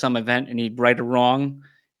back to some event and he'd right a wrong,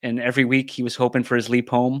 and every week he was hoping for his leap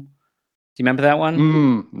home. Do you remember that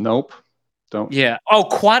one? Nope. Don't. Yeah. Oh,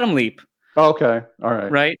 Quantum Leap. Okay. All right.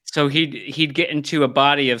 Right. So he'd get into a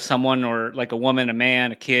body of someone, or like a woman, a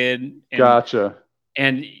man, a kid. Gotcha.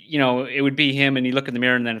 And it would be him, and you look in the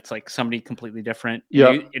mirror, and then it's like somebody completely different.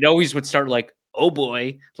 Yeah. It always would start like, "Oh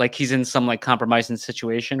boy," like he's in some like compromising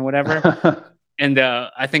situation or whatever. And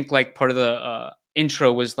I think like part of the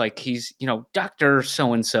intro was like he's Dr.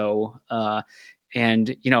 So-and-so,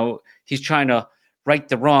 and he's trying to right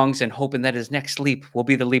the wrongs and hoping that his next leap will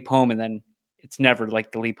be the leap home, and then it's never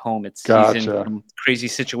like the leap home. It's Gotcha. He's in some crazy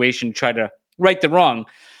situation, try to right the wrong.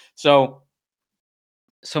 So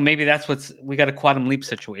maybe that's we got a Quantum Leap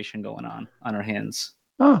situation going on our hands.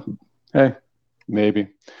 Oh, hey, maybe.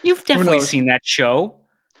 You've definitely seen that show.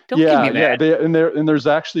 Don't give me that. Yeah, and there's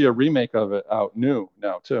actually a remake of it out new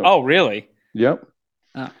now too. Oh, really? Yep.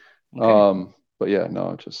 Oh, okay. But yeah,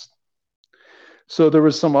 no, just so there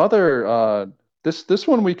was some other this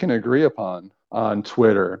one we can agree upon on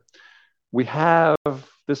Twitter. We have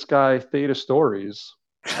this guy Theta Stories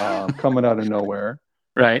coming out of nowhere,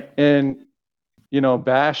 right? And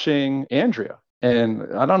bashing Andrea.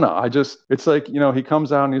 And I don't know. It's like, he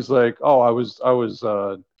comes out and he's like, oh, I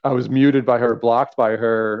was muted by her, blocked by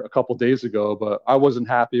her a couple days ago, but I wasn't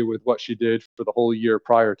happy with what she did for the whole year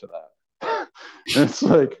prior to that. And it's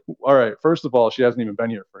like, all right, first of all, she hasn't even been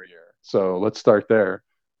here for a year. So let's start there.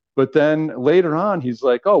 But then later on, he's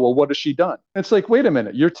like, oh, well, what has she done? It's like, wait a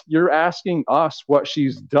minute, you're asking us what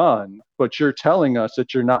she's done, but you're telling us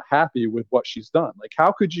that you're not happy with what she's done. Like,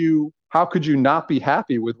 how could you not be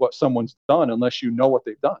happy with what someone's done unless you know what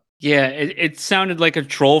they've done? Yeah, it sounded like a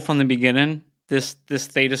troll from the beginning, this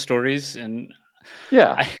Theta Stories. And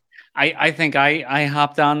yeah, I think I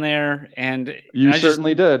hopped on there, and you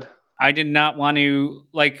certainly did. I did not want to,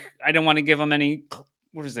 like, I didn't want to give them any,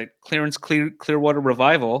 what is it, Clearwater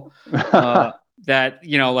Revival, that,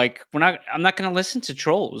 I'm not going to listen to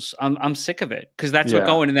trolls. I'm sick of it, because that's what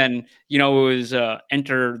going. And then, it was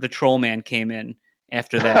Enter the Troll Man came in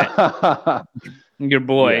after that. Your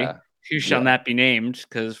boy, who shall not be named,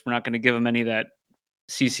 because we're not going to give him any of that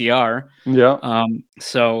CCR. Yeah.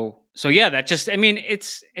 So yeah, that just,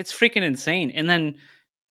 it's freaking insane. And then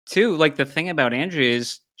too, like, the thing about Andrea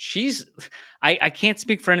is I can't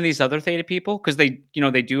speak for any of these other Theta people, because they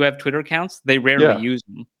do have Twitter accounts. They rarely use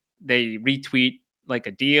them. They retweet like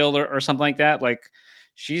a deal or something like that. Like,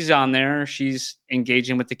 she's on there, she's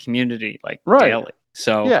engaging with the community daily.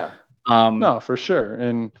 So no, for sure.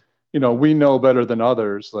 And we know better than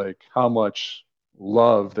others, like, how much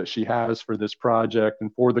love that she has for this project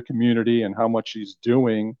and for the community, and how much she's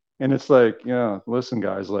doing. And it's like, listen,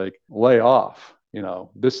 guys, like, lay off.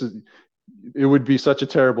 It would be such a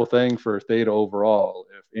terrible thing for Theta overall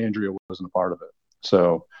if Andrea wasn't a part of it.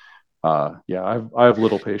 So, I have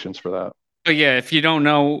little patience for that. But yeah, if you don't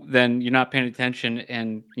know, then you're not paying attention,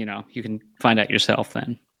 and you can find out yourself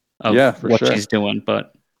then of what she's doing.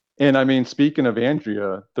 And speaking of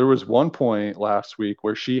Andrea, there was one point last week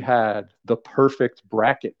where she had the perfect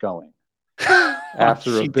bracket going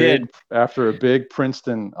after a big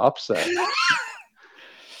Princeton upset.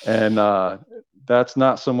 And that's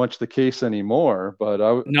not so much the case anymore,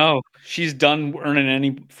 but no, she's done earning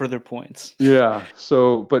any further points. Yeah.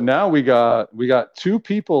 So, but now we got two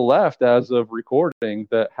people left as of recording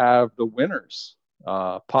that have the winners,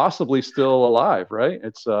 possibly still alive, right?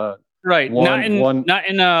 It's right, not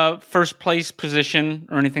in a first place position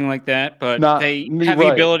or anything like that, but they have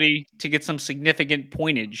the ability to get some significant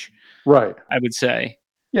pointage. Right. I would say.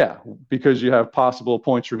 Yeah, because you have possible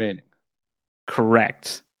points remaining.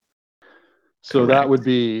 Correct. So that would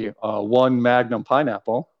be one Magnum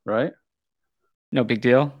pineapple, right? No big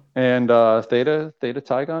deal. And Theta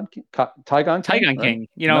Tygon King. Tygon King.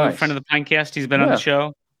 Nice. In front of the Pinecast, he's been on the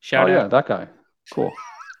show. Shout out. Yeah, that guy. Cool.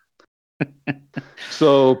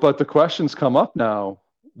 So, but the questions come up now.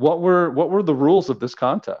 What were the rules of this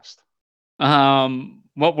contest?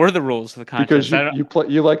 What were the rules of the contest?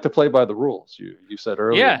 Because you like to play by the rules. You said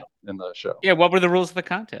earlier in the show. Yeah. What were the rules of the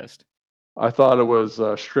contest? I thought it was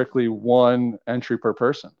strictly one entry per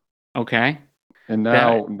person. Okay. And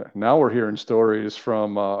now we're hearing stories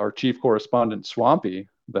from our chief correspondent Swampy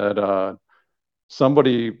that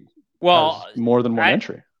somebody has more than one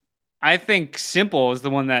entry. I think Simple is the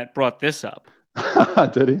one that brought this up.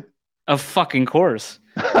 Did he? Of fucking course.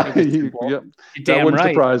 That wouldn't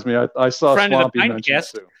surprise me. I saw friend Swampy mention it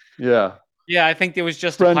too. Yeah. Yeah, I think it was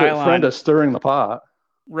just a friend of stirring the pot.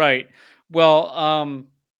 Right. Well,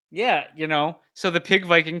 yeah, so the Pig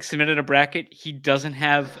Viking submitted a bracket. He doesn't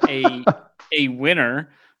have a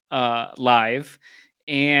winner live,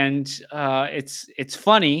 and it's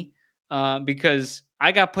funny because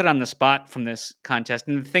I got put on the spot from this contest.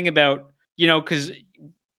 And the thing about, because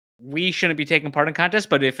we shouldn't be taking part in contests,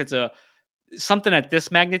 but if it's something at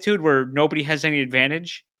this magnitude where nobody has any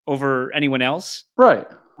advantage over anyone else, right,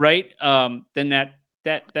 then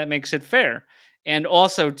that makes it fair. And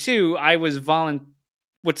also, too, I was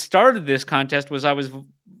what started this contest was I was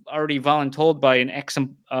already voluntold by an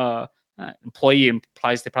employee,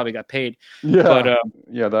 implies they probably got paid. Yeah,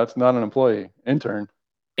 but that's not an employee.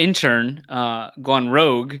 Intern gone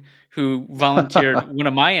rogue, who volunteered one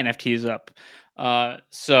of my NFTs up.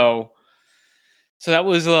 So that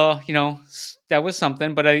was that was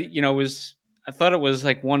something. But I thought it was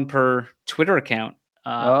like one per Twitter account.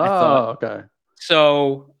 Okay.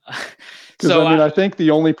 So. Because I think the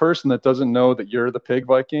only person that doesn't know that you're the Pig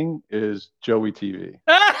Viking is Joey TV.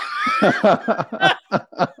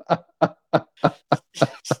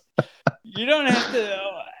 You don't have to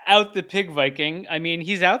out the Pig Viking.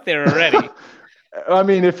 He's out there already.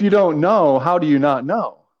 If you don't know, how do you not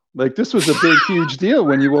know? Like, this was a big, huge deal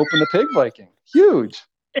when you opened the Pig Viking. Huge.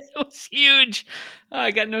 It was huge.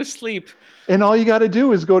 I got no sleep. And all you got to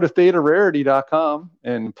do is go to thetararity.com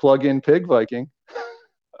and plug in Pig Viking.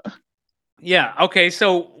 Yeah. Okay.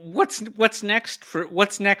 So what's next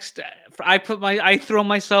I throw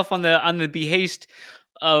myself on the behest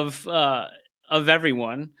of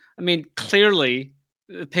everyone. I mean, clearly,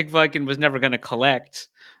 Pig Viking was never going to collect.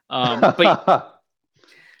 But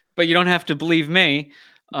you don't have to believe me.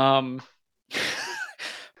 But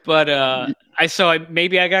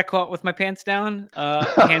maybe I got caught with my pants down,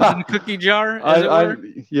 hands in the cookie jar, as it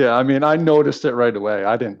were. I mean, I noticed it right away.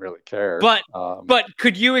 I didn't really care. But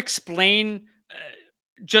could you explain?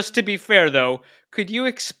 Just to be fair, though, could you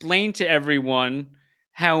explain to everyone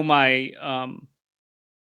how my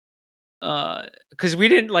because we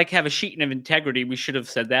didn't have a sheet of integrity. We should have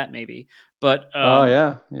said that maybe. But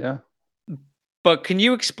yeah. But can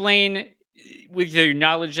you explain, with your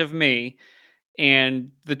knowledge of me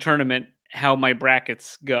and the tournament, how my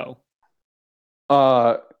brackets go?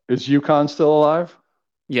 Is UConn still alive?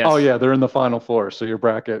 Yes. Oh yeah, they're in the Final Four, so your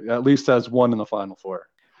bracket at least has one in the Final Four.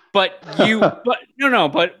 But do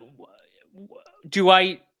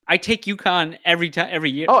I take UConn every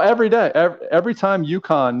year? Oh, every day, every time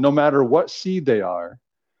UConn, no matter what seed they are,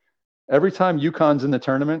 every time UConn's in the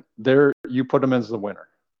tournament, you put them as the winner.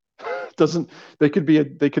 They could be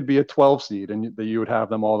a 12 seed, and you would have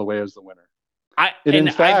them all the way as the winner.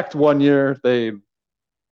 In fact, one year they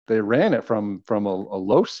ran it from a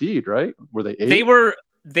low seed, right? Were they 8?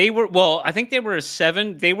 They were. Well, I think they were a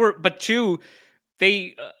 7. They were, but 2.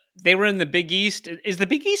 They were in the Big East. Is the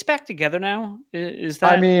Big East back together now? Is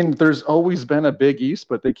that? I mean, there's always been a Big East,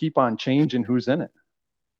 but they keep on changing who's in it.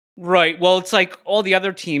 Right. Well, it's like all the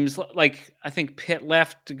other teams. Like I think Pitt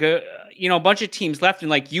left to go. A bunch of teams left,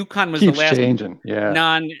 and like UConn was Keeps the last changing.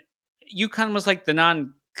 Yeah. UConn was like the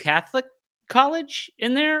non-Catholic college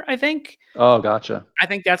in there, I think. Oh, gotcha. I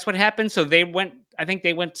think that's what happened. So they went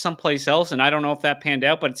someplace else, and I don't know if that panned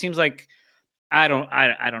out, but it seems like I don't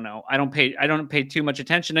know. I don't pay too much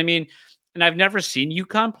attention. I mean, and I've never seen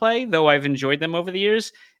UConn play, though I've enjoyed them over the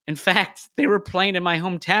years. In fact, they were playing in my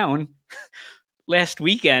hometown last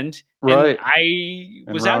weekend. Right. And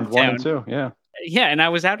I was round out of town. 1 and 2, yeah. Yeah, and I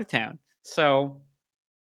was out of town. So,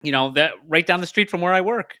 that right down the street from where I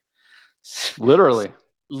work. Literally.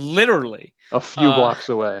 A few blocks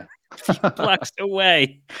away. Blocks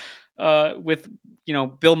away. With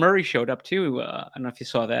Bill Murray showed up too. I don't know if you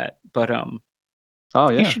saw that, but oh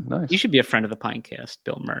yeah, nice. You should be a friend of the Pinecast,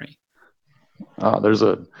 Bill Murray. There's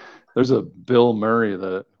a Bill Murray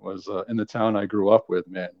that was in the town I grew up with.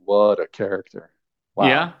 Man, what a character! Wow.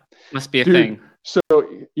 Yeah, must be a thing. So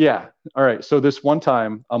yeah, all right. So this one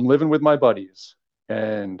time, I'm living with my buddies,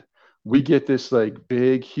 and we get this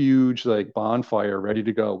big, huge bonfire ready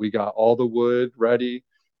to go. We got all the wood ready.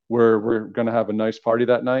 We're gonna have a nice party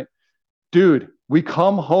that night. Dude, we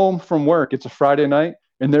come home from work. It's a Friday night,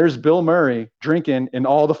 and there's Bill Murray drinking, and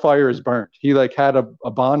all the fire is burnt. He had a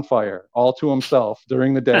bonfire all to himself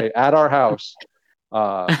during the day at our house.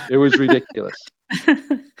 It was ridiculous.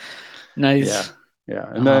 Nice. Yeah.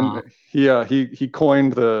 And then he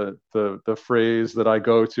coined the phrase that I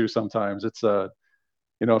go to sometimes. It's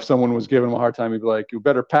if someone was giving him a hard time, he'd be like, "You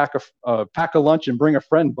better pack a lunch and bring a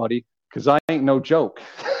friend, buddy, because I ain't no joke."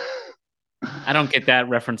 I don't get that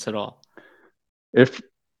reference at all. If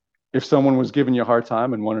someone was giving you a hard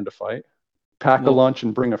time and wanted to fight, pack a lunch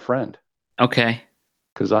and bring a friend. Okay.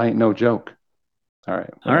 Because I ain't no joke. All right.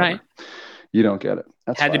 Whatever. All right. You don't get it.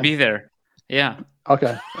 That's Had fine. to be there. Yeah.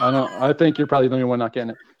 Okay. I think you're probably the only one not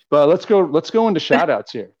getting it. But let's go into shout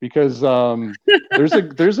outs here, because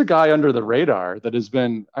there's a guy under the radar that has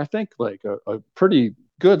been, I think, a pretty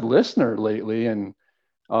good listener lately, and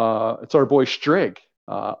it's our boy Strigg.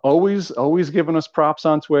 Always giving us props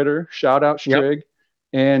on Twitter. Shout out Strigg. Yep.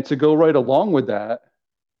 And to go right along with that,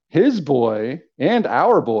 his boy and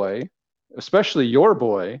our boy, especially your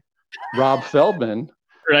boy, Rob Feldman,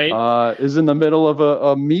 right, is in the middle of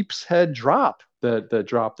a Meeps head drop that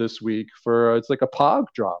dropped this week it's like a Pog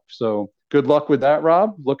drop. So good luck with that,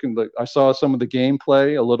 Rob. I saw some of the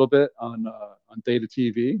gameplay a little bit on Theta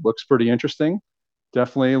TV. Looks pretty interesting.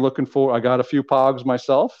 Definitely looking for. I got a few Pogs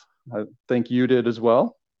myself. I think you did as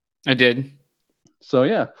well. I did. So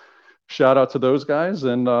yeah, shout out to those guys,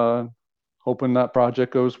 and hoping that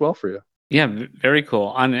project goes well for you. Yeah, very cool.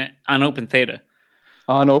 On Open Theta.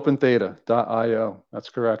 On OpenTheta.io. That's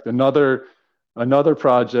correct. Another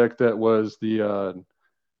project that was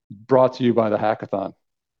brought to you by the hackathon.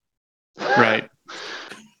 Right.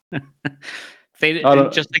 Theta,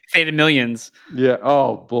 just like Theta Millions. Yeah.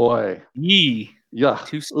 Oh boy. Yee. Yeah.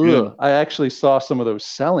 Too soon. I actually saw some of those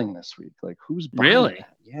selling this week. Who's buying really?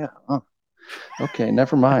 That? Yeah. Okay,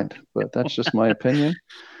 never mind. But that's just my opinion.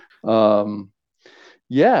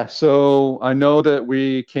 Yeah, so I know that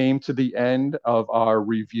we came to the end of our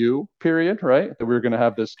review period, right? That we were going to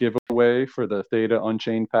have this giveaway for the Theta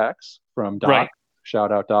Unchained packs from Doc. Right.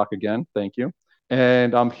 Shout out Doc again. Thank you.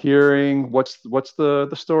 And I'm hearing what's the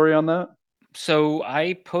story on that? So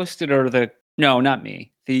I posted, no, not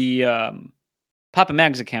me. The Papa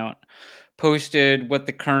Mags account posted what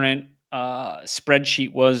the current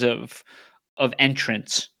spreadsheet was of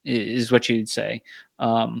entrants, is what you'd say.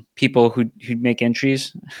 People who'd make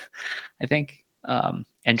entries, I think.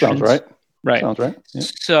 Entrants. Sounds right. Right. Sounds right. Yeah.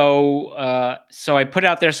 So I put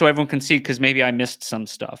out there so everyone can see, because maybe I missed some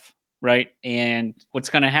stuff, right? And what's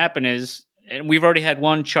going to happen is, and we've already had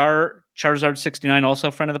one Charizard 69, also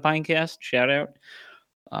a friend of the Pinecast, shout out.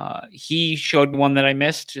 He showed one that I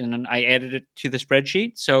missed, and I added it to the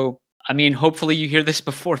spreadsheet. So, I mean, hopefully you hear this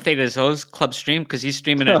before Theta Zo's club stream, because he's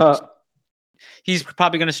streaming it. He's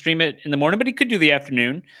probably going to stream it in the morning, but he could do the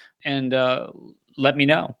afternoon. And let me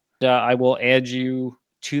know. I will add you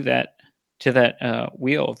to that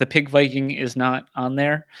wheel. The Pig Viking is not on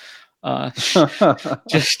there.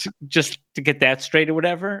 Just to get that straight or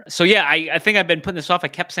whatever. So yeah, I think I've been putting this off. I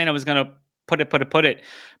kept saying I was going to put it,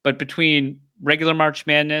 but between regular March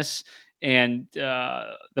Madness and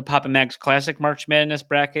the Papa Mags Classic March Madness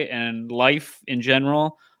bracket and life in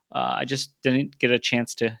general, I just didn't get a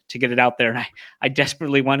chance to get it out there. And I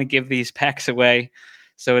desperately want to give these packs away,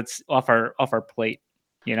 so it's off our plate,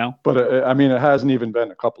 you know. But I mean, it hasn't even been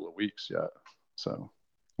a couple of weeks yet, so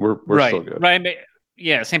we're right, still good. Right.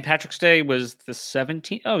 Yeah, St. Patrick's Day was the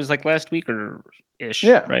 17th. Oh, it was like last week or ish.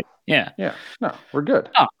 Yeah. Right. Yeah. Yeah. No, we're good.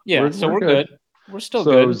 Oh, yeah. We're good. We're still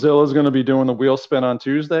So good. Zilla's going to be doing the wheel spin on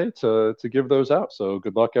Tuesday to give those out. So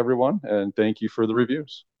good luck, everyone, and thank you for the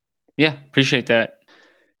reviews. Yeah, appreciate that.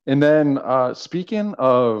 And then speaking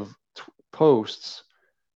of posts,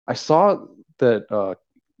 I saw that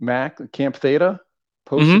Camp Theta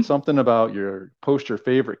posted something about your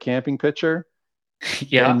favorite camping picture.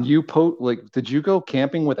 Yeah. And you did you go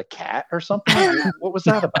camping with a cat or something? What was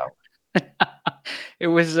that about? It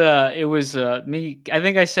was me. I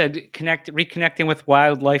think I said reconnecting with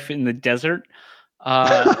wildlife in the desert.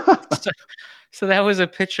 So that was a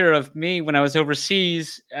picture of me when I was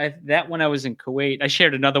overseas. That when I was in Kuwait. I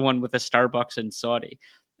shared another one with a Starbucks in Saudi.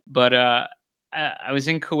 But I was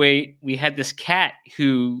in Kuwait. We had this cat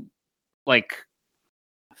who,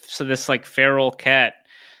 this feral cat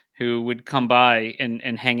who would come by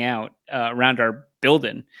and hang out around our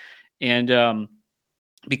building. And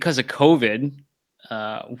because of COVID,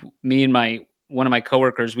 me and one of my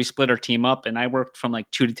coworkers, we split our team up, and I worked from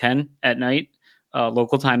 2 to 10 at night,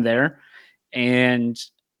 local time there. And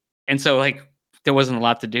so there wasn't a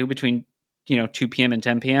lot to do between 2 p.m. and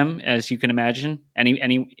 10 p.m. as you can imagine,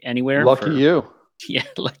 anywhere. Lucky you. Yeah,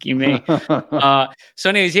 lucky me. So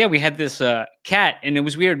anyways, yeah, we had this cat, and it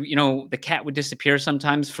was weird. The cat would disappear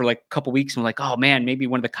sometimes for a couple weeks, and we're like, oh man, maybe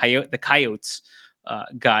one of the coyotes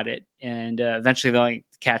got it. And eventually the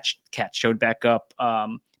cat showed back up.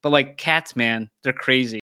 But cats, man, they're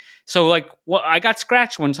crazy. So I got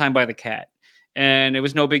scratched one time by the cat, and it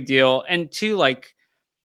was no big deal. And two,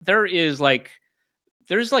 there's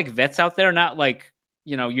vets out there, not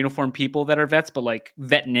uniformed people that are vets, but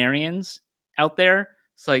veterinarians out there.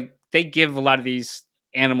 It's they give a lot of these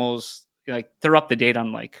animals, they're up to date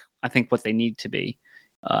on I think what they need to be.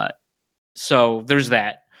 So there's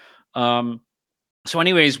that. So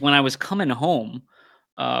anyways, when I was coming home,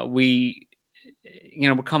 we're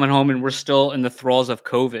coming home and we're still in the thralls of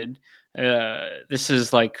COVID. This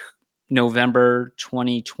is November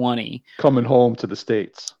 2020. Coming home to the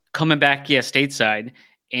States. Coming back, yeah, stateside.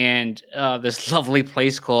 And this lovely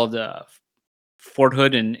place called Fort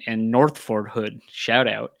Hood and North Fort Hood, shout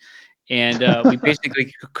out. And we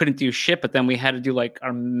basically couldn't do shit, but then we had to do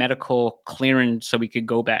our medical clearance so we could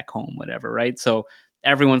go back home, whatever, right? So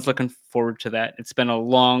everyone's looking forward to that. It's been a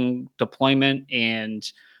long deployment, and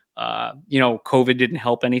COVID didn't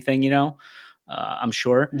help anything, I'm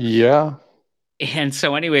sure. Yeah. And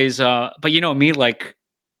so anyways, but me,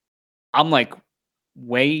 I'm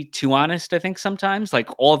way too honest, I think sometimes,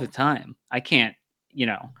 all the time. I can't,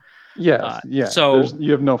 Yes. Yeah. So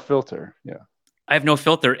you have no filter. Yeah. I have no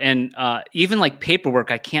filter. And even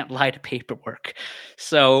paperwork, I can't lie to paperwork.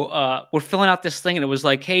 So we're filling out this thing, and it was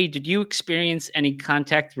hey, did you experience any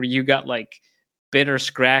contact where you got bit or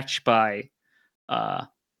scratched by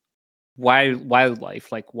wildlife,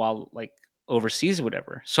 while overseas or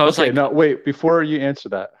whatever? So I was no, wait, before you answer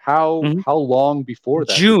that, how long before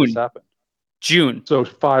that did this happen? June. So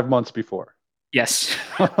 5 months before. Yes.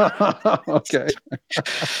 Okay.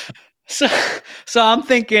 So, so I'm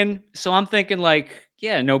thinking like,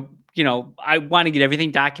 yeah, no, I want to get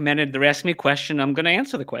everything documented. They're asking me a question. I'm going to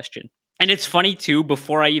answer the question. And it's funny too,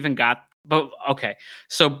 before I even but okay.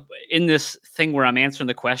 So in this thing where I'm answering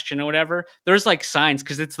the question or whatever, there's like signs,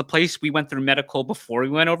 because it's the place we went through medical before we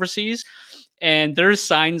went overseas. And there's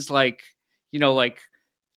signs like, like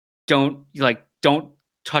don't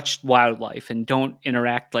touch wildlife and don't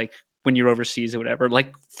interact like when you're overseas or whatever,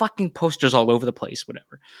 like fucking posters all over the place,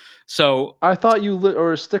 whatever. So I thought you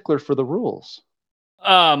are a stickler for the rules.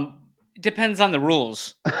 Depends on the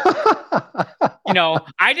rules.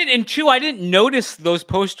 I didn't notice those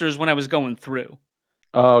posters when I was going through.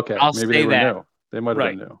 Oh, okay. I'll Maybe say they were that. new. They might have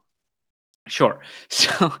been new. Sure.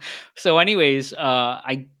 So anyways,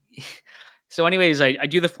 I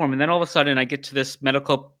do the form, and then all of a sudden I get to this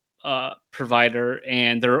medical provider,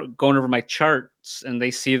 and they're going over my charts, and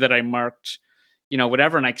they see that I marked,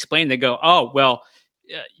 whatever, and I explain. They go, "Oh, well,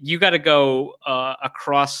 you got to go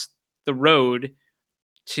across the road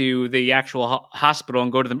to the actual hospital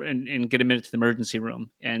and go to them and get admitted to the emergency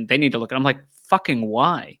room, and they need to look." And I'm like, "Fucking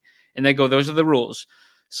why?" And they go, "Those are the rules."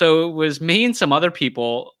 So it was me and some other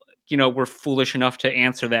people, were foolish enough to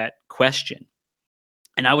answer that question.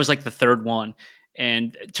 And I was like the third one.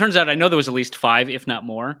 And it turns out I know there was at least 5, if not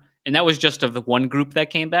more. And that was just of the one group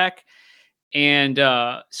that came back. And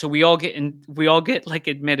so we all get like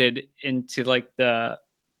admitted into like the,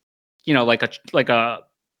 like a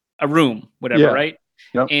room, whatever, Yeah. right?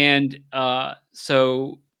 Yep. And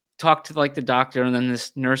so talk to like the doctor, and then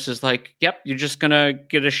this nurse is like, "Yep, you're just gonna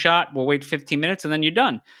get a shot. We'll wait 15 minutes and then you're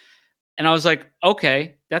done." And I was like,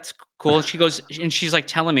 "Okay, that's cool." She goes, and she's like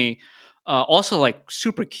telling me, also like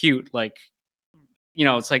super cute, like,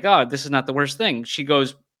 it's like, "Oh, this is not the worst thing." She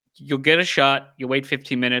goes, "You'll get a shot, you'll wait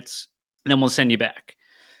 15 minutes, and then we'll send you back."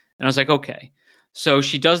 And I was like, "Okay." So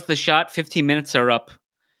she does the shot, 15 minutes are up.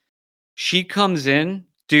 She comes in,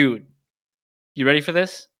 dude, you ready for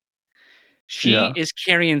this? She is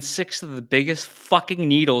carrying 6 of the biggest fucking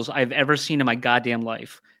needles I've ever seen in my goddamn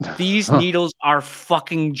life. These needles are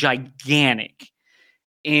fucking gigantic.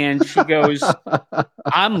 And she goes,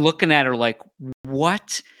 I'm looking at her like,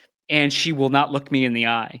 "What?" And she will not look me in the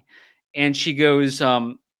eye. And she goes,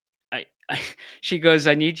 she goes,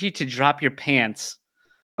 "I need you to drop your pants."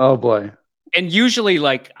 Oh boy. And usually,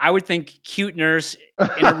 like, I would think cute nurse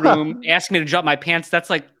in a room asking me to drop my pants. That's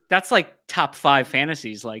like top 5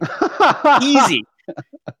 fantasies. Like, easy.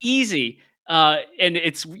 And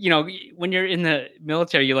it's, when you're in the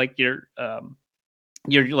military, you like your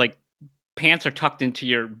like pants are tucked into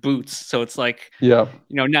your boots, so it's like,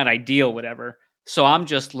 not ideal, whatever. So I'm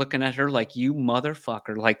just looking at her like, "You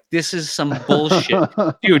motherfucker, like, this is some bullshit."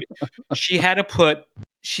 Dude, she had to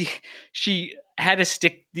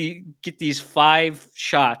get these 5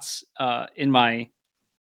 shots in my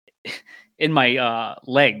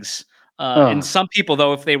legs. And some people,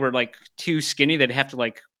 though, if they were like too skinny, they'd have to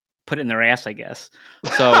like put it in their ass, I guess.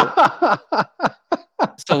 So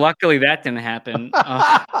so luckily that didn't happen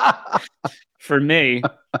for me.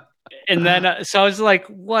 And then so I was like,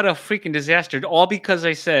 what a freaking disaster. All because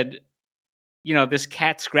I said, this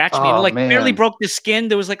cat scratched me, and it like barely broke the skin.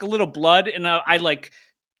 There was like a little blood, and I like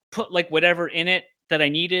put like whatever in it that I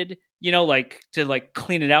needed, like to like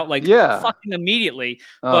clean it out, like fucking immediately.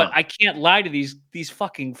 But I can't lie to these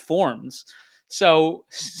fucking forms. So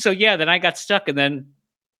yeah, then I got stuck, and then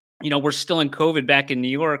we're still in COVID back in New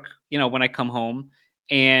York, when I come home,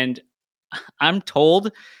 and I'm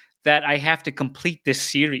told that I have to complete this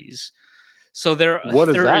series. So what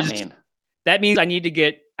does that mean? That means I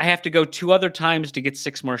have to go 2 other times to get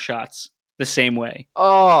 6 more shots the same way.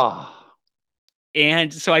 Oh.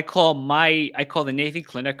 And so I call the Navy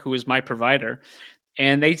clinic, who is my provider,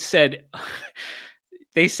 and they said,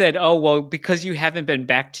 "Oh, well, because you haven't been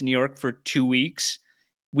back to New York for 2 weeks,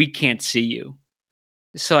 we can't see you."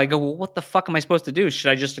 So I go, "Well, what the fuck am I supposed to do?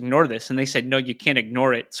 Should I just ignore this?" And they said, "No, you can't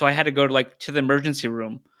ignore it." So I had to go to the emergency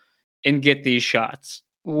room and get these shots.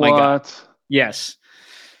 What? My God. Yes.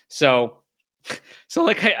 So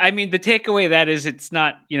like, I mean, the takeaway of that is, it's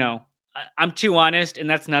not, I'm too honest, and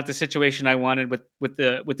that's not the situation I wanted with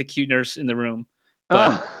the cute nurse in the room.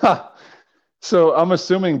 But so I'm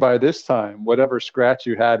assuming by this time, whatever scratch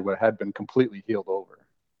you had been completely healed over.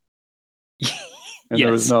 And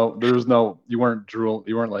yes. there was no, you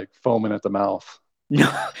weren't like foaming at the mouth. No.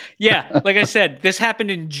 Yeah. Like I said, this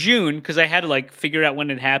happened in June because I had to like figure out when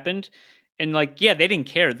it happened. And like, yeah, they didn't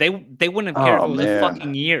care. They wouldn't have cared if it was a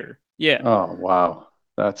fucking year. Yeah. Oh, wow.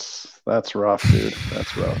 That's rough, dude.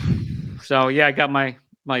 That's rough. So yeah, I got my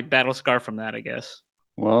battle scar from that, I guess.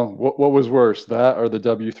 Well, what was worse, that or the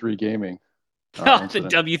W3 gaming? The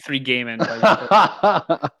W3 gaming.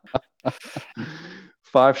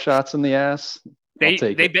 5 shots in the ass. They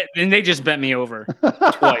just bent me over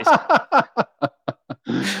twice.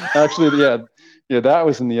 Actually, yeah, that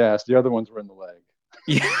was in the ass. The other ones were in the leg.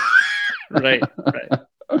 Yeah, right.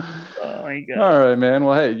 Oh my God. All right, man.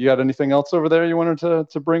 Well, hey, you got anything else over there you wanted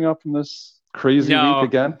to bring up from this crazy week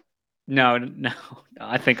again? No,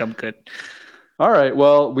 I think I'm good. All right.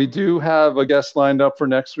 Well, we do have a guest lined up for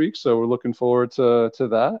next week, so we're looking forward to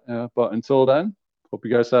that. But until then, hope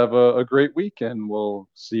you guys have a great week, and we'll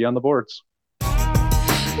see you on the boards.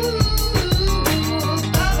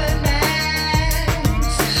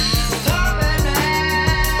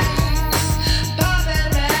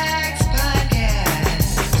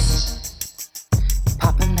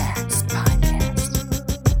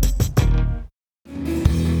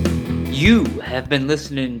 You have been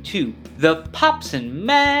listening to the Pops and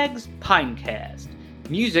Mags Pinecast.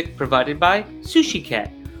 Music provided by Sushi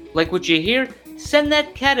Cat. Like what you hear? Send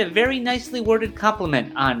that cat a very nicely worded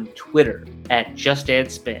compliment on Twitter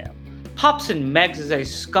 @JustAddSpam. Pops and Mags is a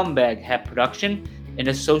Scumbag Hat production in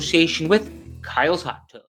association with Kyle's Hot Tub.